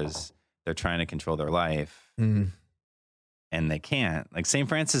because they're trying to control their life and they can't. Like St.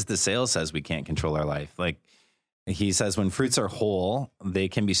 Francis de Sales says we can't control our life. Like he says when fruits are whole, they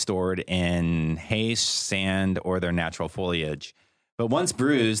can be stored in hay, sand, or their natural foliage. But once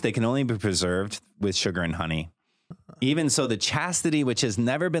bruised, they can only be preserved with sugar and honey. Even so, the chastity which has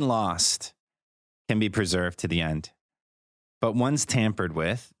never been lost can be preserved to the end. But once tampered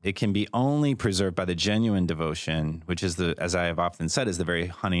with, it can be only preserved by the genuine devotion, which is as I have often said, is the very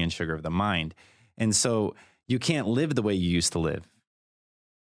honey and sugar of the mind. And so you can't live the way you used to live.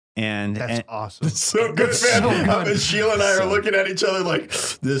 That's awesome. So good, man. Sheila and I are looking at each other like,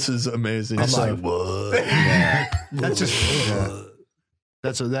 this is amazing. I'm like, what? That's just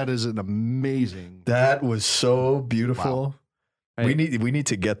that is an amazing. That was so beautiful. Wow. We need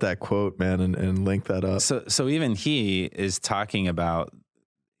to get that quote, man, and link that up. So even he is talking about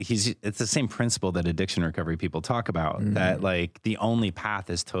it's the same principle that addiction recovery people talk about, that like the only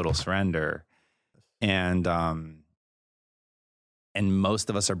path is total surrender. And most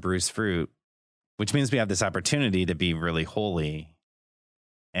of us are bruised fruit, which means we have this opportunity to be really holy.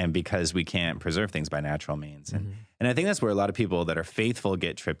 And because we can't preserve things by natural means. And I think that's where a lot of people that are faithful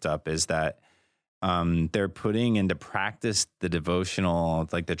get tripped up, is that they're putting into practice the devotional,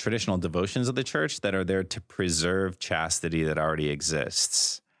 like the traditional devotions of the church that are there to preserve chastity that already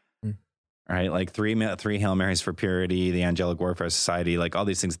exists. Right? Like three Hail Marys for purity, the Angelic Warfare Society, like all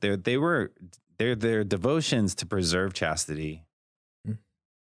these things. They're devotions to preserve chastity.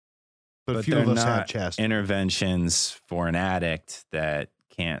 But few they're of us not have chastity. interventions for an addict that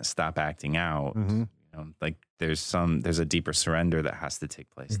can't stop acting out. You know, like there's a deeper surrender that has to take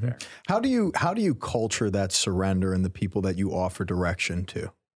place there. How do you culture that surrender in the people that you offer direction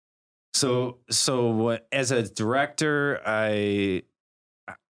to? So as a director, I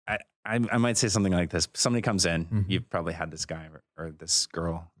might say something like this. Somebody comes in, you've probably had this guy or this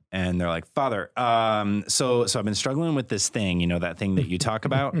girl, and they're like, Father, so I've been struggling with this thing, you know, that thing that you talk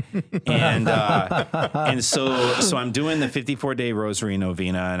about. and so I'm doing the 54-day rosary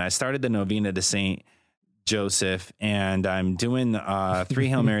novena, and I started the novena to Saint Joseph, and I'm doing 3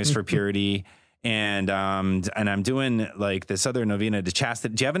 Hail Marys for purity. And I'm doing like this other novena to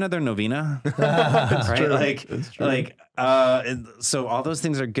chastity. Do you have another novena? Right? So all those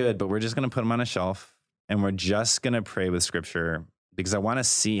things are good, but we're just going to put them on a shelf, and we're just going to pray with scripture, because I want to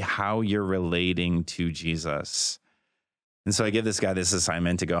see how you're relating to Jesus. And so I give this guy this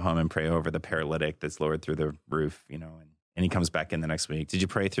assignment to go home and pray over the paralytic that's lowered through the roof, you know, and he comes back in the next week. Did you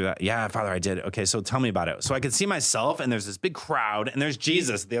pray through that? Yeah, Father, I did. Okay, so tell me about it. So I could see myself, and there's this big crowd, and there's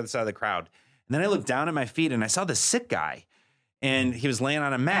Jesus at the other side of the crowd. And then I looked down at my feet, and I saw this sick guy, and he was laying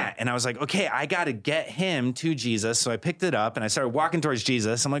on a mat. And I was like, okay, I got to get him to Jesus. So I picked it up, and I started walking towards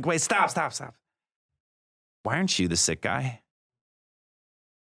Jesus. I'm like, wait, stop. Why aren't you the sick guy?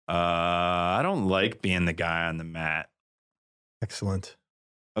 I don't like being the guy on the mat. Excellent.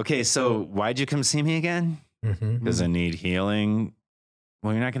 Okay, so why'd you come see me again? Because I need healing.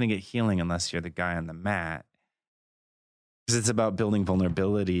 Well, you're not going to get healing unless you're the guy on the mat. Because it's about building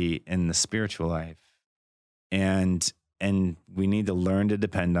vulnerability in the spiritual life. And we need to learn to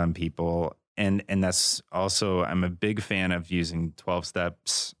depend on people. And that's also, I'm a big fan of using 12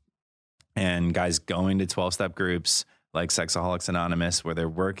 steps and guys going to 12-step groups like Sexaholics Anonymous, where they're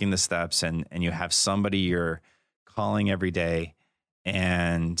working the steps, and you have somebody you're calling every day,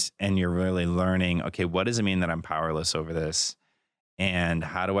 and you're really learning, okay, what does it mean that I'm powerless over this? And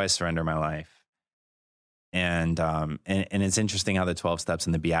how do I surrender my life? And it's interesting how the 12 steps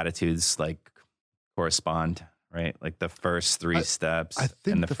and the Beatitudes like correspond, right? Like the first 3 steps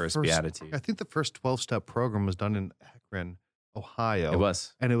and the first Beatitude. I think the first 12-step program was done in Akron, Ohio. It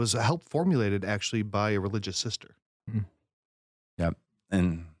was. And it was helped formulated actually by a religious sister. Yep.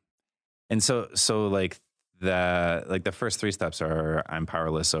 And so like the first 3 steps are, I'm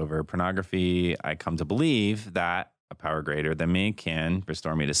powerless over pornography. I come to believe that a power greater than me can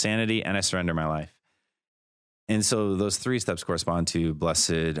restore me to sanity, and I surrender my life. And so those 3 steps correspond to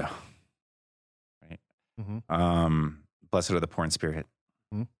blessed, right? Blessed are the poor in spirit,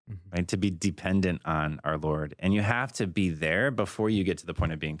 right? To be dependent on our Lord. And you have to be there before you get to the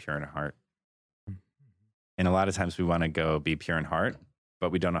point of being pure in heart. And a lot of times we want to go be pure in heart,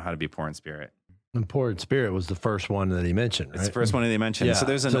 but we don't know how to be poor in spirit. And poor in spirit was the first one that he mentioned, right? It's the first one that they mentioned. Yeah. So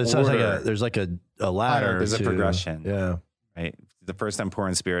there's an it sounds order. like there's like a ladder. There's a to- progression. Yeah. Right? The first I'm poor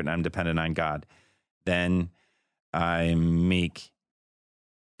in spirit and I'm dependent on God. Then I'm meek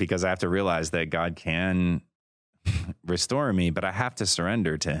because I have to realize that God can restore me, but I have to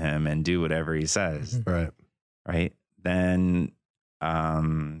surrender to him and do whatever he says. Right. Right? Then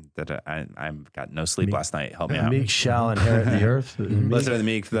I've got no sleep last night. Help me The out. meek shall inherit the earth. Blessed are the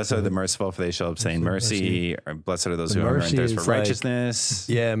meek, blessed are the merciful, for they shall obtain mercy. Or blessed are those who hunger and Mercy thirst for is like- righteousness.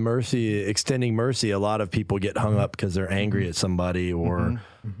 Yeah, mercy, extending mercy. A lot of people get hung up because they're angry at somebody, or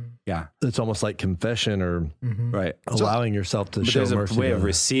Yeah. it's almost like confession or Right. allowing yourself to But show there's mercy. a way to of others.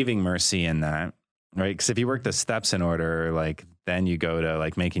 receiving mercy in that, right? Because if you work the steps in order, like then you go to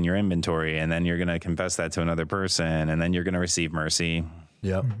like making your inventory, and then you're going to confess that to another person, and then you're going to receive mercy.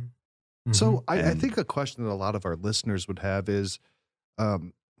 Yep. So I And- think a question that a lot of our listeners would have is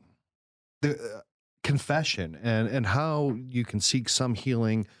the confession and how you can seek some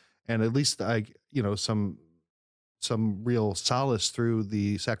healing and at least some real solace through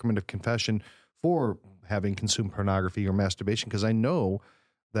the sacrament of confession for having consumed pornography or masturbation. Because I know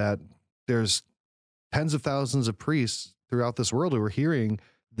that there's tens of thousands of priests throughout this world who are hearing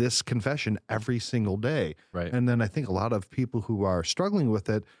this confession every single day. Right. And then I think a lot of people who are struggling with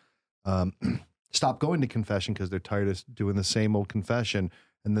it stop going to confession because they're tired of doing the same old confession,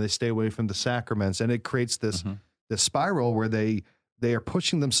 and then they stay away from the sacraments, and it creates this this spiral where they are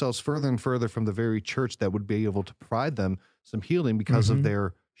pushing themselves further and further from the very church that would be able to provide them some healing because of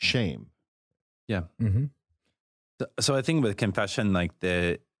their shame. Yeah. So I think with confession, like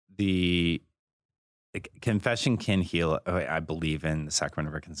the confession can heal. I believe in the sacrament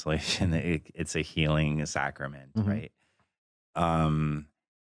of reconciliation. It's a healing sacrament, right?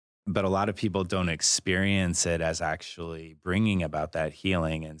 But a lot of people don't experience it as actually bringing about that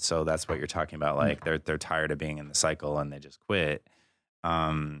healing, and so that's what you're talking about. Like they're tired of being in the cycle and they just quit.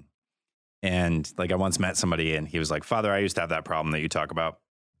 And like I once met somebody, and he was like, "Father, I used to have that problem that you talk about.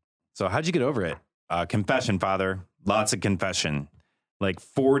 So how'd you get over it?" Confession, Father. Lots of confession. Like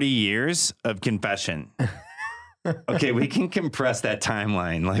 40 years of confession. Okay, we can compress that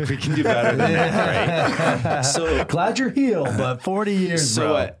timeline. Like we can do better than that, right? So Glad you're healed, but 40 years,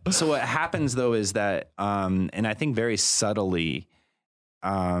 bro. So what happens though is that, and I think very subtly,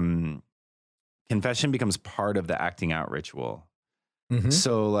 confession becomes part of the acting out ritual.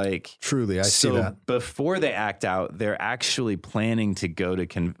 So like Truly, I see that. Before they act out, they're actually planning to go to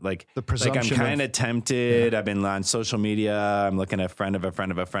The presumption I'm kind of tempted. I've been on social media. I'm looking at a friend of a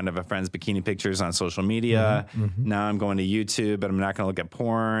friend of a friend of a friend's bikini pictures on social media. Now I'm going to YouTube, but I'm not going to look at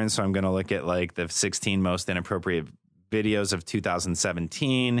porn. So I'm going to look at like the 16 most inappropriate videos of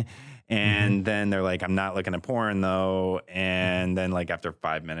 2017. And then they're like, I'm not looking at porn though. And then like after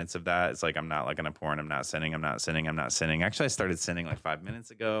 5 minutes of that, it's like, I'm not looking at porn. I'm not sinning. I'm not sinning. I'm not sinning. Actually, I started sinning like 5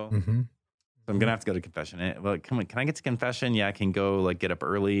 minutes ago. So I'm going to have to go to confession. Well, come on, can I get to confession? Yeah, I can go like get up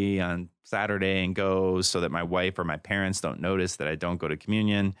early on Saturday and go so that my wife or my parents don't notice that I don't go to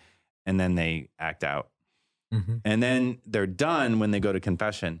communion. And then they act out. And then they're done when they go to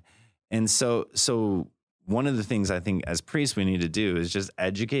confession. And so one of the things I think as priests we need to do is just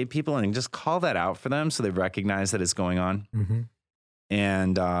educate people and just call that out for them so they recognize that it's going on.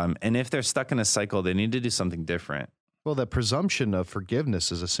 And if they're stuck in a cycle, they need to do something different. Well, that presumption of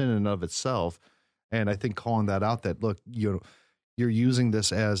forgiveness is a sin in and of itself. And I think calling that out, that look, you're using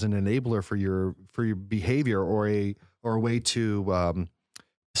this as an enabler for your behavior or a way to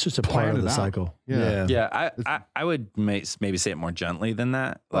It's just a part plan of it the out. cycle. Yeah. Yeah, I would maybe say it more gently than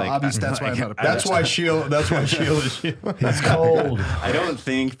that. Well, Like obviously, that's why I'm not a That's why Sheila. That's why Sheila is. It's cold. I don't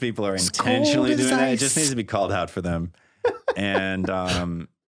think people are intentionally cold as doing that. It ice. just needs to be called out for them. And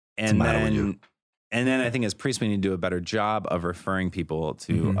then I think as priests we need to do a better job of referring people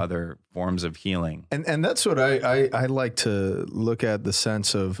to other forms of healing. And that's what I like to look at, the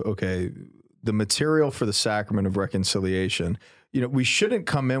sense of, okay, the material for the sacrament of reconciliation. You know, we shouldn't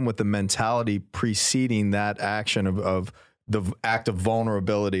come in with the mentality preceding that action of the act of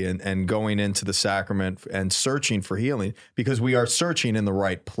vulnerability and going into the sacrament and searching for healing, because we are searching in the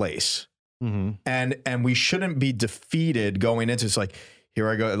right place. And we shouldn't be defeated going into it's like, here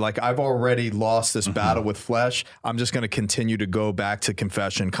I go. Like, I've already lost this battle with flesh. I'm just going to continue to go back to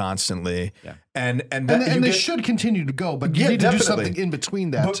confession constantly. Yeah. And they should continue to go, but you need to do something in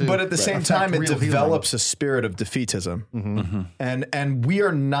between that. But at the same time, it develops a spirit of defeatism. And we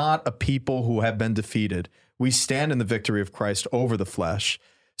are not a people who have been defeated. We stand in the victory of Christ over the flesh.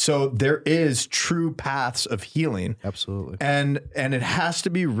 So there is true paths of healing. Absolutely. And it has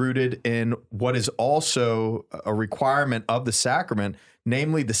to be rooted in what is also a requirement of the sacrament,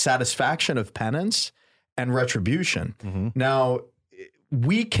 namely the satisfaction of penance and retribution. Now,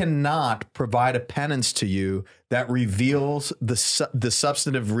 we cannot provide a penance to you that reveals the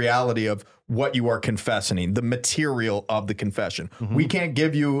substantive reality of what you are confessing, the material of the confession. We can't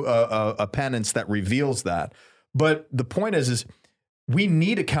give you a penance that reveals that. But the point is we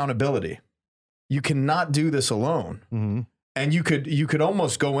need accountability. You cannot do this alone. And you could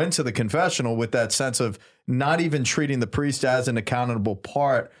almost go into the confessional with that sense of not even treating the priest as an accountable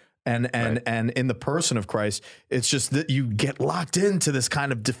part and in the person of Christ. It's just that you get locked into this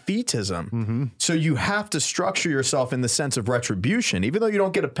kind of defeatism. So you have to structure yourself in the sense of retribution, even though you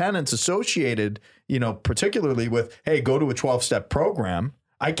don't get a penance associated, particularly with, hey, go to a 12-step program.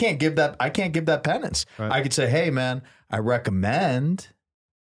 I can't give that penance. Right. I could say, hey, man, I recommend,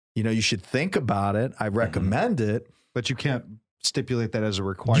 you should think about it. I recommend it. But you can't stipulate that as a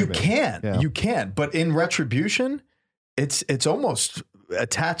requirement. You can't. But in retribution, it's almost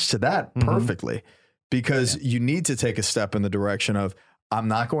attached to that perfectly, because you need to take a step in the direction of, I'm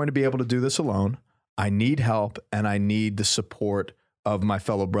not going to be able to do this alone. I need help, and I need the support of my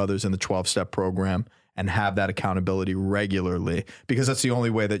fellow brothers in the 12-step program, and have that accountability regularly, because that's the only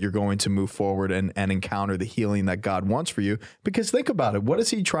way that you're going to move forward and encounter the healing that God wants for you. Because think about it. What is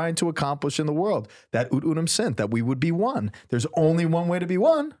he trying to accomplish in the world? That ut unum sint, that we would be one. There's only one way to be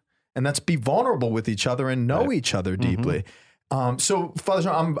one, and that's be vulnerable with each other and know each other deeply. So, Father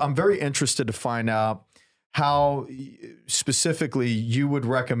John, I'm very interested to find out how specifically you would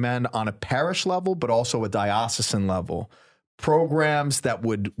recommend on a parish level, but also a diocesan level, programs that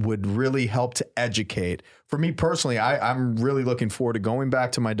would really help to educate. For me personally, I'm really looking forward to going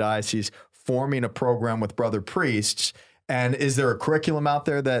back to my diocese, forming a program with brother priests. And is there a curriculum out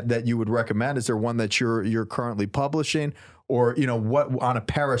there that you would recommend? Is there one that you're currently publishing? Or, what on a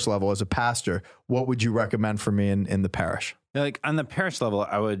parish level as a pastor, what would you recommend for me in the parish? Like on the parish level,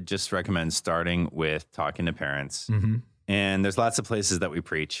 I would just recommend starting with talking to parents. And there's lots of places that we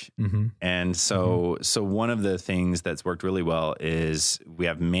preach. And so one of the things that's worked really well is we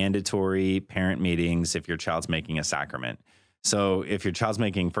have mandatory parent meetings if your child's making a sacrament. So if your child's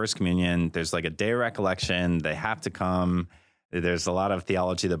making First Communion, there's like a day of recollection. They have to come. There's a lot of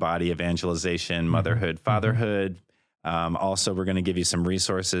theology of the body, evangelization, motherhood, fatherhood. Also, we're going to give you some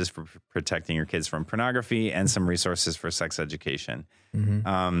resources for protecting your kids from pornography and some resources for sex education.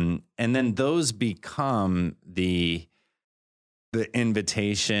 And then those become the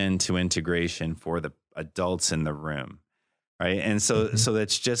invitation to integration for the adults in the room, right? And so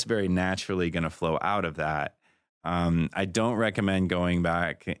that's just very naturally going to flow out of that. I don't recommend going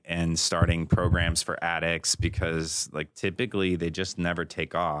back and starting programs for addicts, because like typically they just never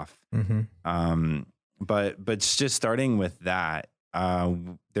take off. But just starting with that,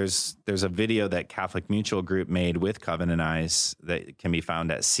 there's a video that Catholic Mutual Group made with Covenant Eyes that can be found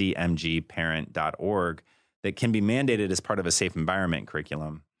at cmgparent.org that can be mandated as part of a safe environment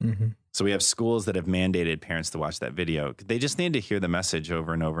curriculum. So we have schools that have mandated parents to watch that video. They just need to hear the message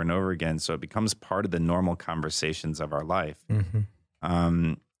over and over and over again, so it becomes part of the normal conversations of our life.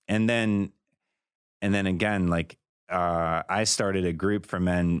 And then again, like I started a group for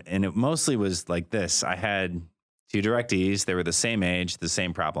men, and it mostly was like this. I had 2 directees. They were the same age, the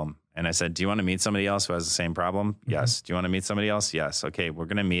same problem. And I said, do you want to meet somebody else who has the same problem? Yes. Do you want to meet somebody else? Yes. Okay, we're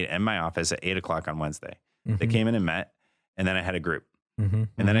going to meet in my office at 8:00 on Wednesday. They came in and met, and then I had a group. And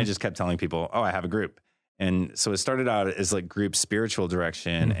then I just kept telling people, oh, I have a group. And so it started out as like group spiritual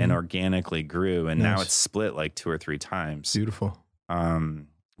direction and organically grew. And now it's split like 2 or 3 times. Beautiful.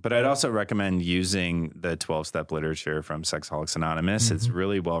 But I'd also recommend using the 12-step literature from Sexaholics Anonymous. It's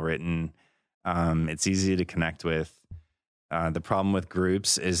really well written. It's easy to connect with. The problem with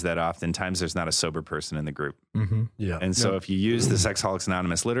groups is that oftentimes there's not a sober person in the group. And so if you use the Sexaholics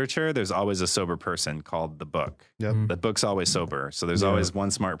Anonymous literature, there's always a sober person called the book. The book's always sober. So there's always one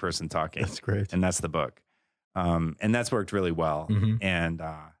smart person talking. That's great. And that's the book. And that's worked really well. And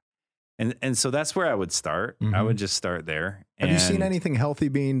so that's where I would start. I would just start there. Have you seen anything healthy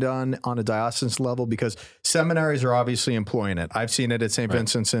being done on a diocesan level? Because seminaries are obviously employing it. I've seen it at St.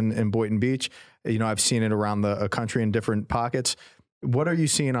 Vincent's in Boynton Beach. I've seen it around the country in different pockets. What are you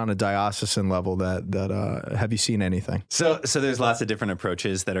seeing on a diocesan level that have you seen anything? So there's lots of different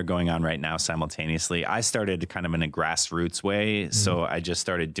approaches that are going on right now simultaneously. I started kind of in a grassroots way. So I just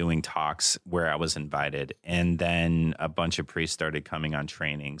started doing talks where I was invited, and then a bunch of priests started coming on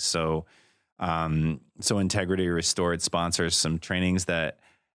training. So Integrity Restored sponsors some trainings that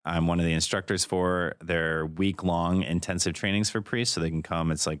I'm one of the instructors for. They're week-long intensive trainings for priests, so they can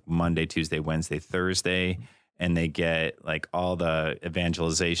come. It's like Monday, Tuesday, Wednesday, Thursday, and they get like all the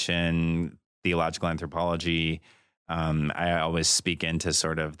evangelization, theological anthropology. I always speak into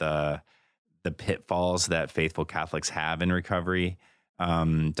sort of the pitfalls that faithful Catholics have in recovery.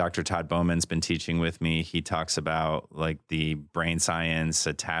 Dr. Todd Bowman's been teaching with me. He talks about like the brain science,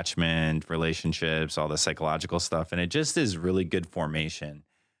 attachment, relationships, all the psychological stuff, and it just is really good formation.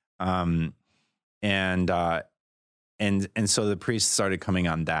 And so the priests started coming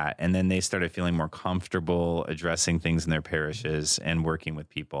on that, and then they started feeling more comfortable addressing things in their parishes and working with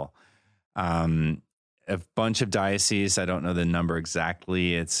people. A bunch of dioceses, I don't know the number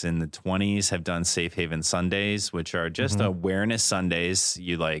exactly, it's in the 20s, have done Safe Haven Sundays, which are just awareness Sundays.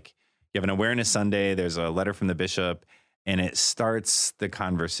 You have an awareness Sunday, there's a letter from the bishop, and it starts the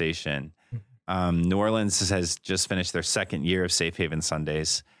conversation. New Orleans has just finished their second year of Safe Haven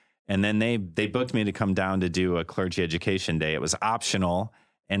Sundays. And then they booked me to come down to do a clergy education day. It was optional,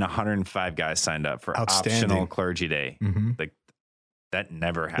 and 105 guys signed up for optional clergy day. Like that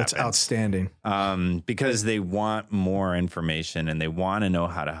never happens. That's outstanding. Because they want more information, and they want to know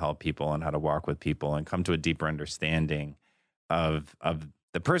how to help people and how to walk with people and come to a deeper understanding of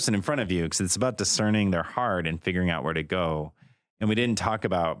the person in front of you, because it's about discerning their heart and figuring out where to go. And we didn't talk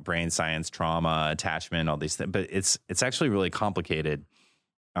about brain science, trauma, attachment, all these things, but it's actually really complicated.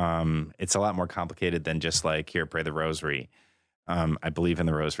 It's a lot more complicated than just like, here, pray the rosary. I believe in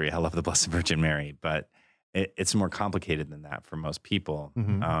the rosary. I love the Blessed Virgin Mary, but it's more complicated than that for most people.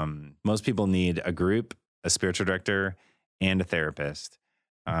 Most people need a group, a spiritual director, and a therapist.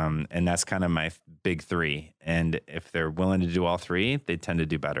 And that's kind of my big three. And if they're willing to do all three, they tend to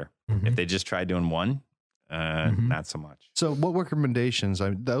do better. If they just try doing one, not so much. So what recommendations,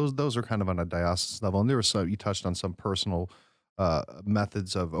 those are kind of on a diocese level, and there was some, you touched on some personal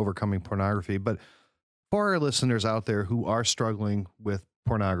methods of overcoming pornography, but for our listeners out there who are struggling with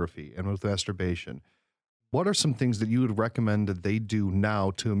pornography and with masturbation, what are some things that you would recommend that they do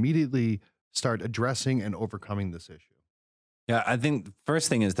now to immediately start addressing and overcoming this issue? Yeah, I think the first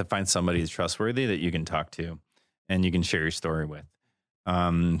thing is to find somebody who's trustworthy that you can talk to and you can share your story with.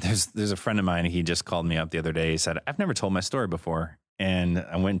 There's a friend of mine, he just called me up the other day. He said, I've never told my story before. And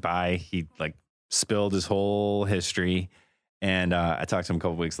I went by, he like spilled his whole history. And I talked to him a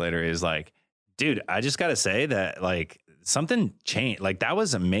couple weeks later. He was like, dude, I just got to say that like something changed. Like that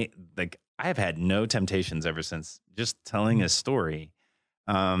was amazing. Like I have had no temptations ever since just telling a story.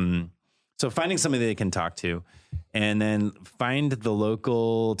 So finding somebody they can talk to, and then find the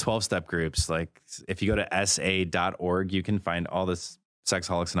local 12-step groups. Like if you go to sa.org, you can find all the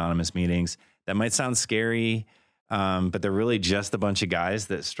Sexaholics Anonymous meetings. That might sound scary, but they're really just a bunch of guys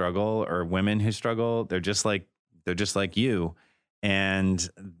that struggle, or women who struggle. They're just like you. And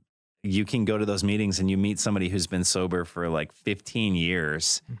you can go to those meetings and you meet somebody who's been sober for like 15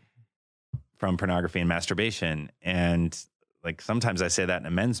 years from pornography and masturbation. And like, sometimes I say that in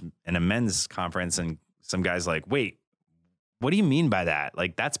a men's conference, and some guys like, wait, what do you mean by that?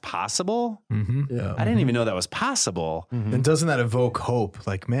 Like, that's possible? Yeah. I didn't even know that was possible. And doesn't that evoke hope?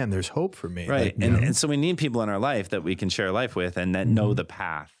 Like, man, there's hope for me. Right. Like, and so we need people in our life that we can share life with and that know the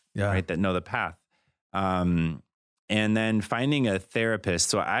path, right? That know the path. And then finding a therapist.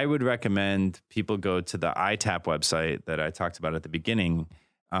 So I would recommend people go to the ITAP website that I talked about at the beginning.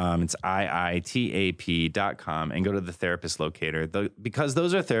 It's IITAP.com, and go to the therapist locator, because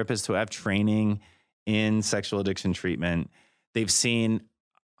those are therapists who have training in sexual addiction treatment. They've seen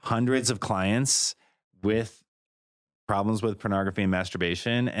hundreds of clients with problems with pornography and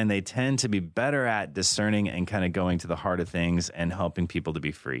masturbation, and they tend to be better at discerning and kind of going to the heart of things and helping people to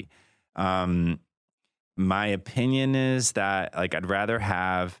be free. My opinion is that, like, I'd rather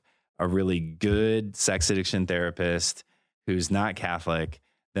have a really good sex addiction therapist who's not Catholic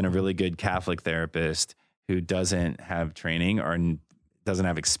than a really good Catholic therapist who doesn't have training or doesn't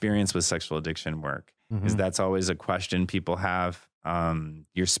have experience with sexual addiction work. Because that's always a question people have.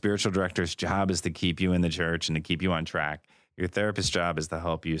 Your spiritual director's job is to keep you in the church and to keep you on track. Your therapist's job is to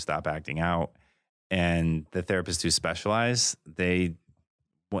help you stop acting out. And the therapists who specialize, they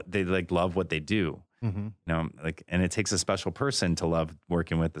like love what they do. You know, like, and it takes a special person to love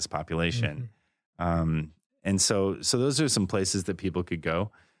working with this population. And so those are some places that people could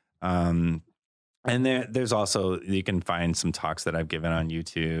go. And there's also, you can find some talks that I've given on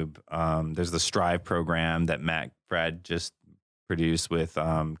YouTube. There's the Strive program that Matt Fred just produced with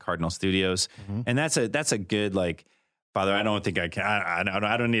Cardinal Studios. And that's a good, like, Father, I don't think I can,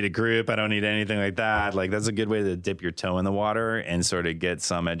 I don't need a group. I don't need anything like that. Like, that's a good way to dip your toe in the water and sort of get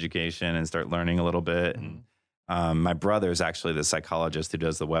some education and start learning a little bit. And My brother is actually the psychologist who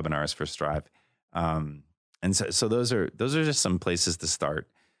does the webinars for Strive. And so those are just some places to start.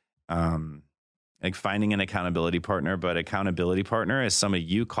 Like finding an accountability partner, but accountability partner is somebody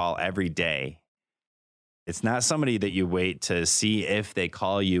you call every day. It's not somebody that you wait to see if they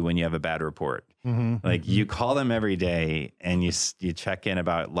call you when you have a bad report. Like you call them every day and you check in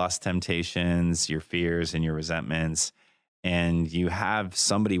about lust, temptations, your fears and your resentments, and you have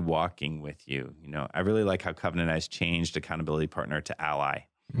somebody walking with you. You know, I really like how Covenant Eyes changed accountability partner to ally.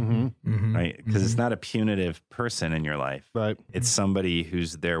 Right? Because it's not a punitive person in your life. Right. It's somebody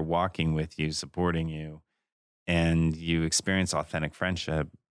who's there walking with you, supporting you, and you experience authentic friendship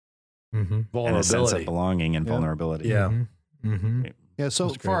and a sense of belonging and vulnerability. Yeah. Yeah. So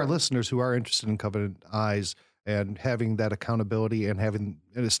for our listeners who are interested in Covenant Eyes and having that accountability and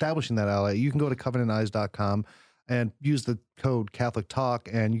establishing that ally, you can go to covenanteyes.com and use the code Catholic Talk,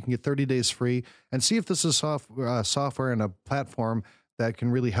 and you can get 30 days free and see if this is software and a platform that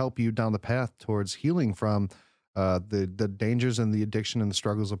can really help you down the path towards healing from the dangers and the addiction and the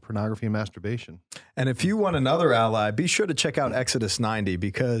struggles of pornography and masturbation. And if you want another ally, be sure to check out Exodus 90,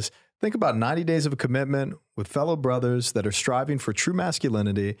 because think about 90 days of a commitment with fellow brothers that are striving for true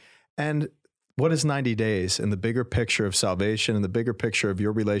masculinity. And what is 90 days in the bigger picture of salvation and the bigger picture of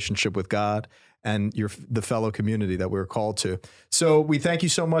your relationship with God and the fellow community that we're called to? So we thank you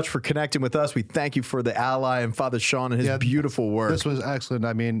so much for connecting with us. We thank you for the ally and Father Sean and his beautiful work. This was excellent.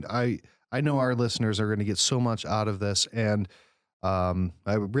 I mean, I know our listeners are going to get so much out of this, and I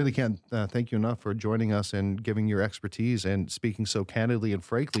really can't thank you enough for joining us and giving your expertise and speaking so candidly and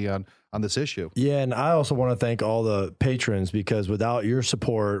frankly on this issue. Yeah, and I also want to thank all the patrons, because without your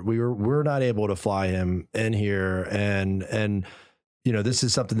support, we're not able to fly him in here, and you know, this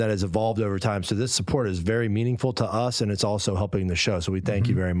is something that has evolved over time. So this support is very meaningful to us, and it's also helping the show. So we thank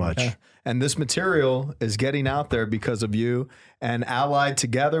you very much. Yeah. And this material is getting out there because of you. And allied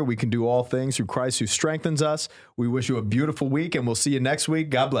together, we can do all things through Christ who strengthens us. We wish you a beautiful week, and we'll see you next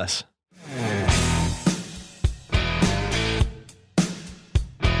week. God bless.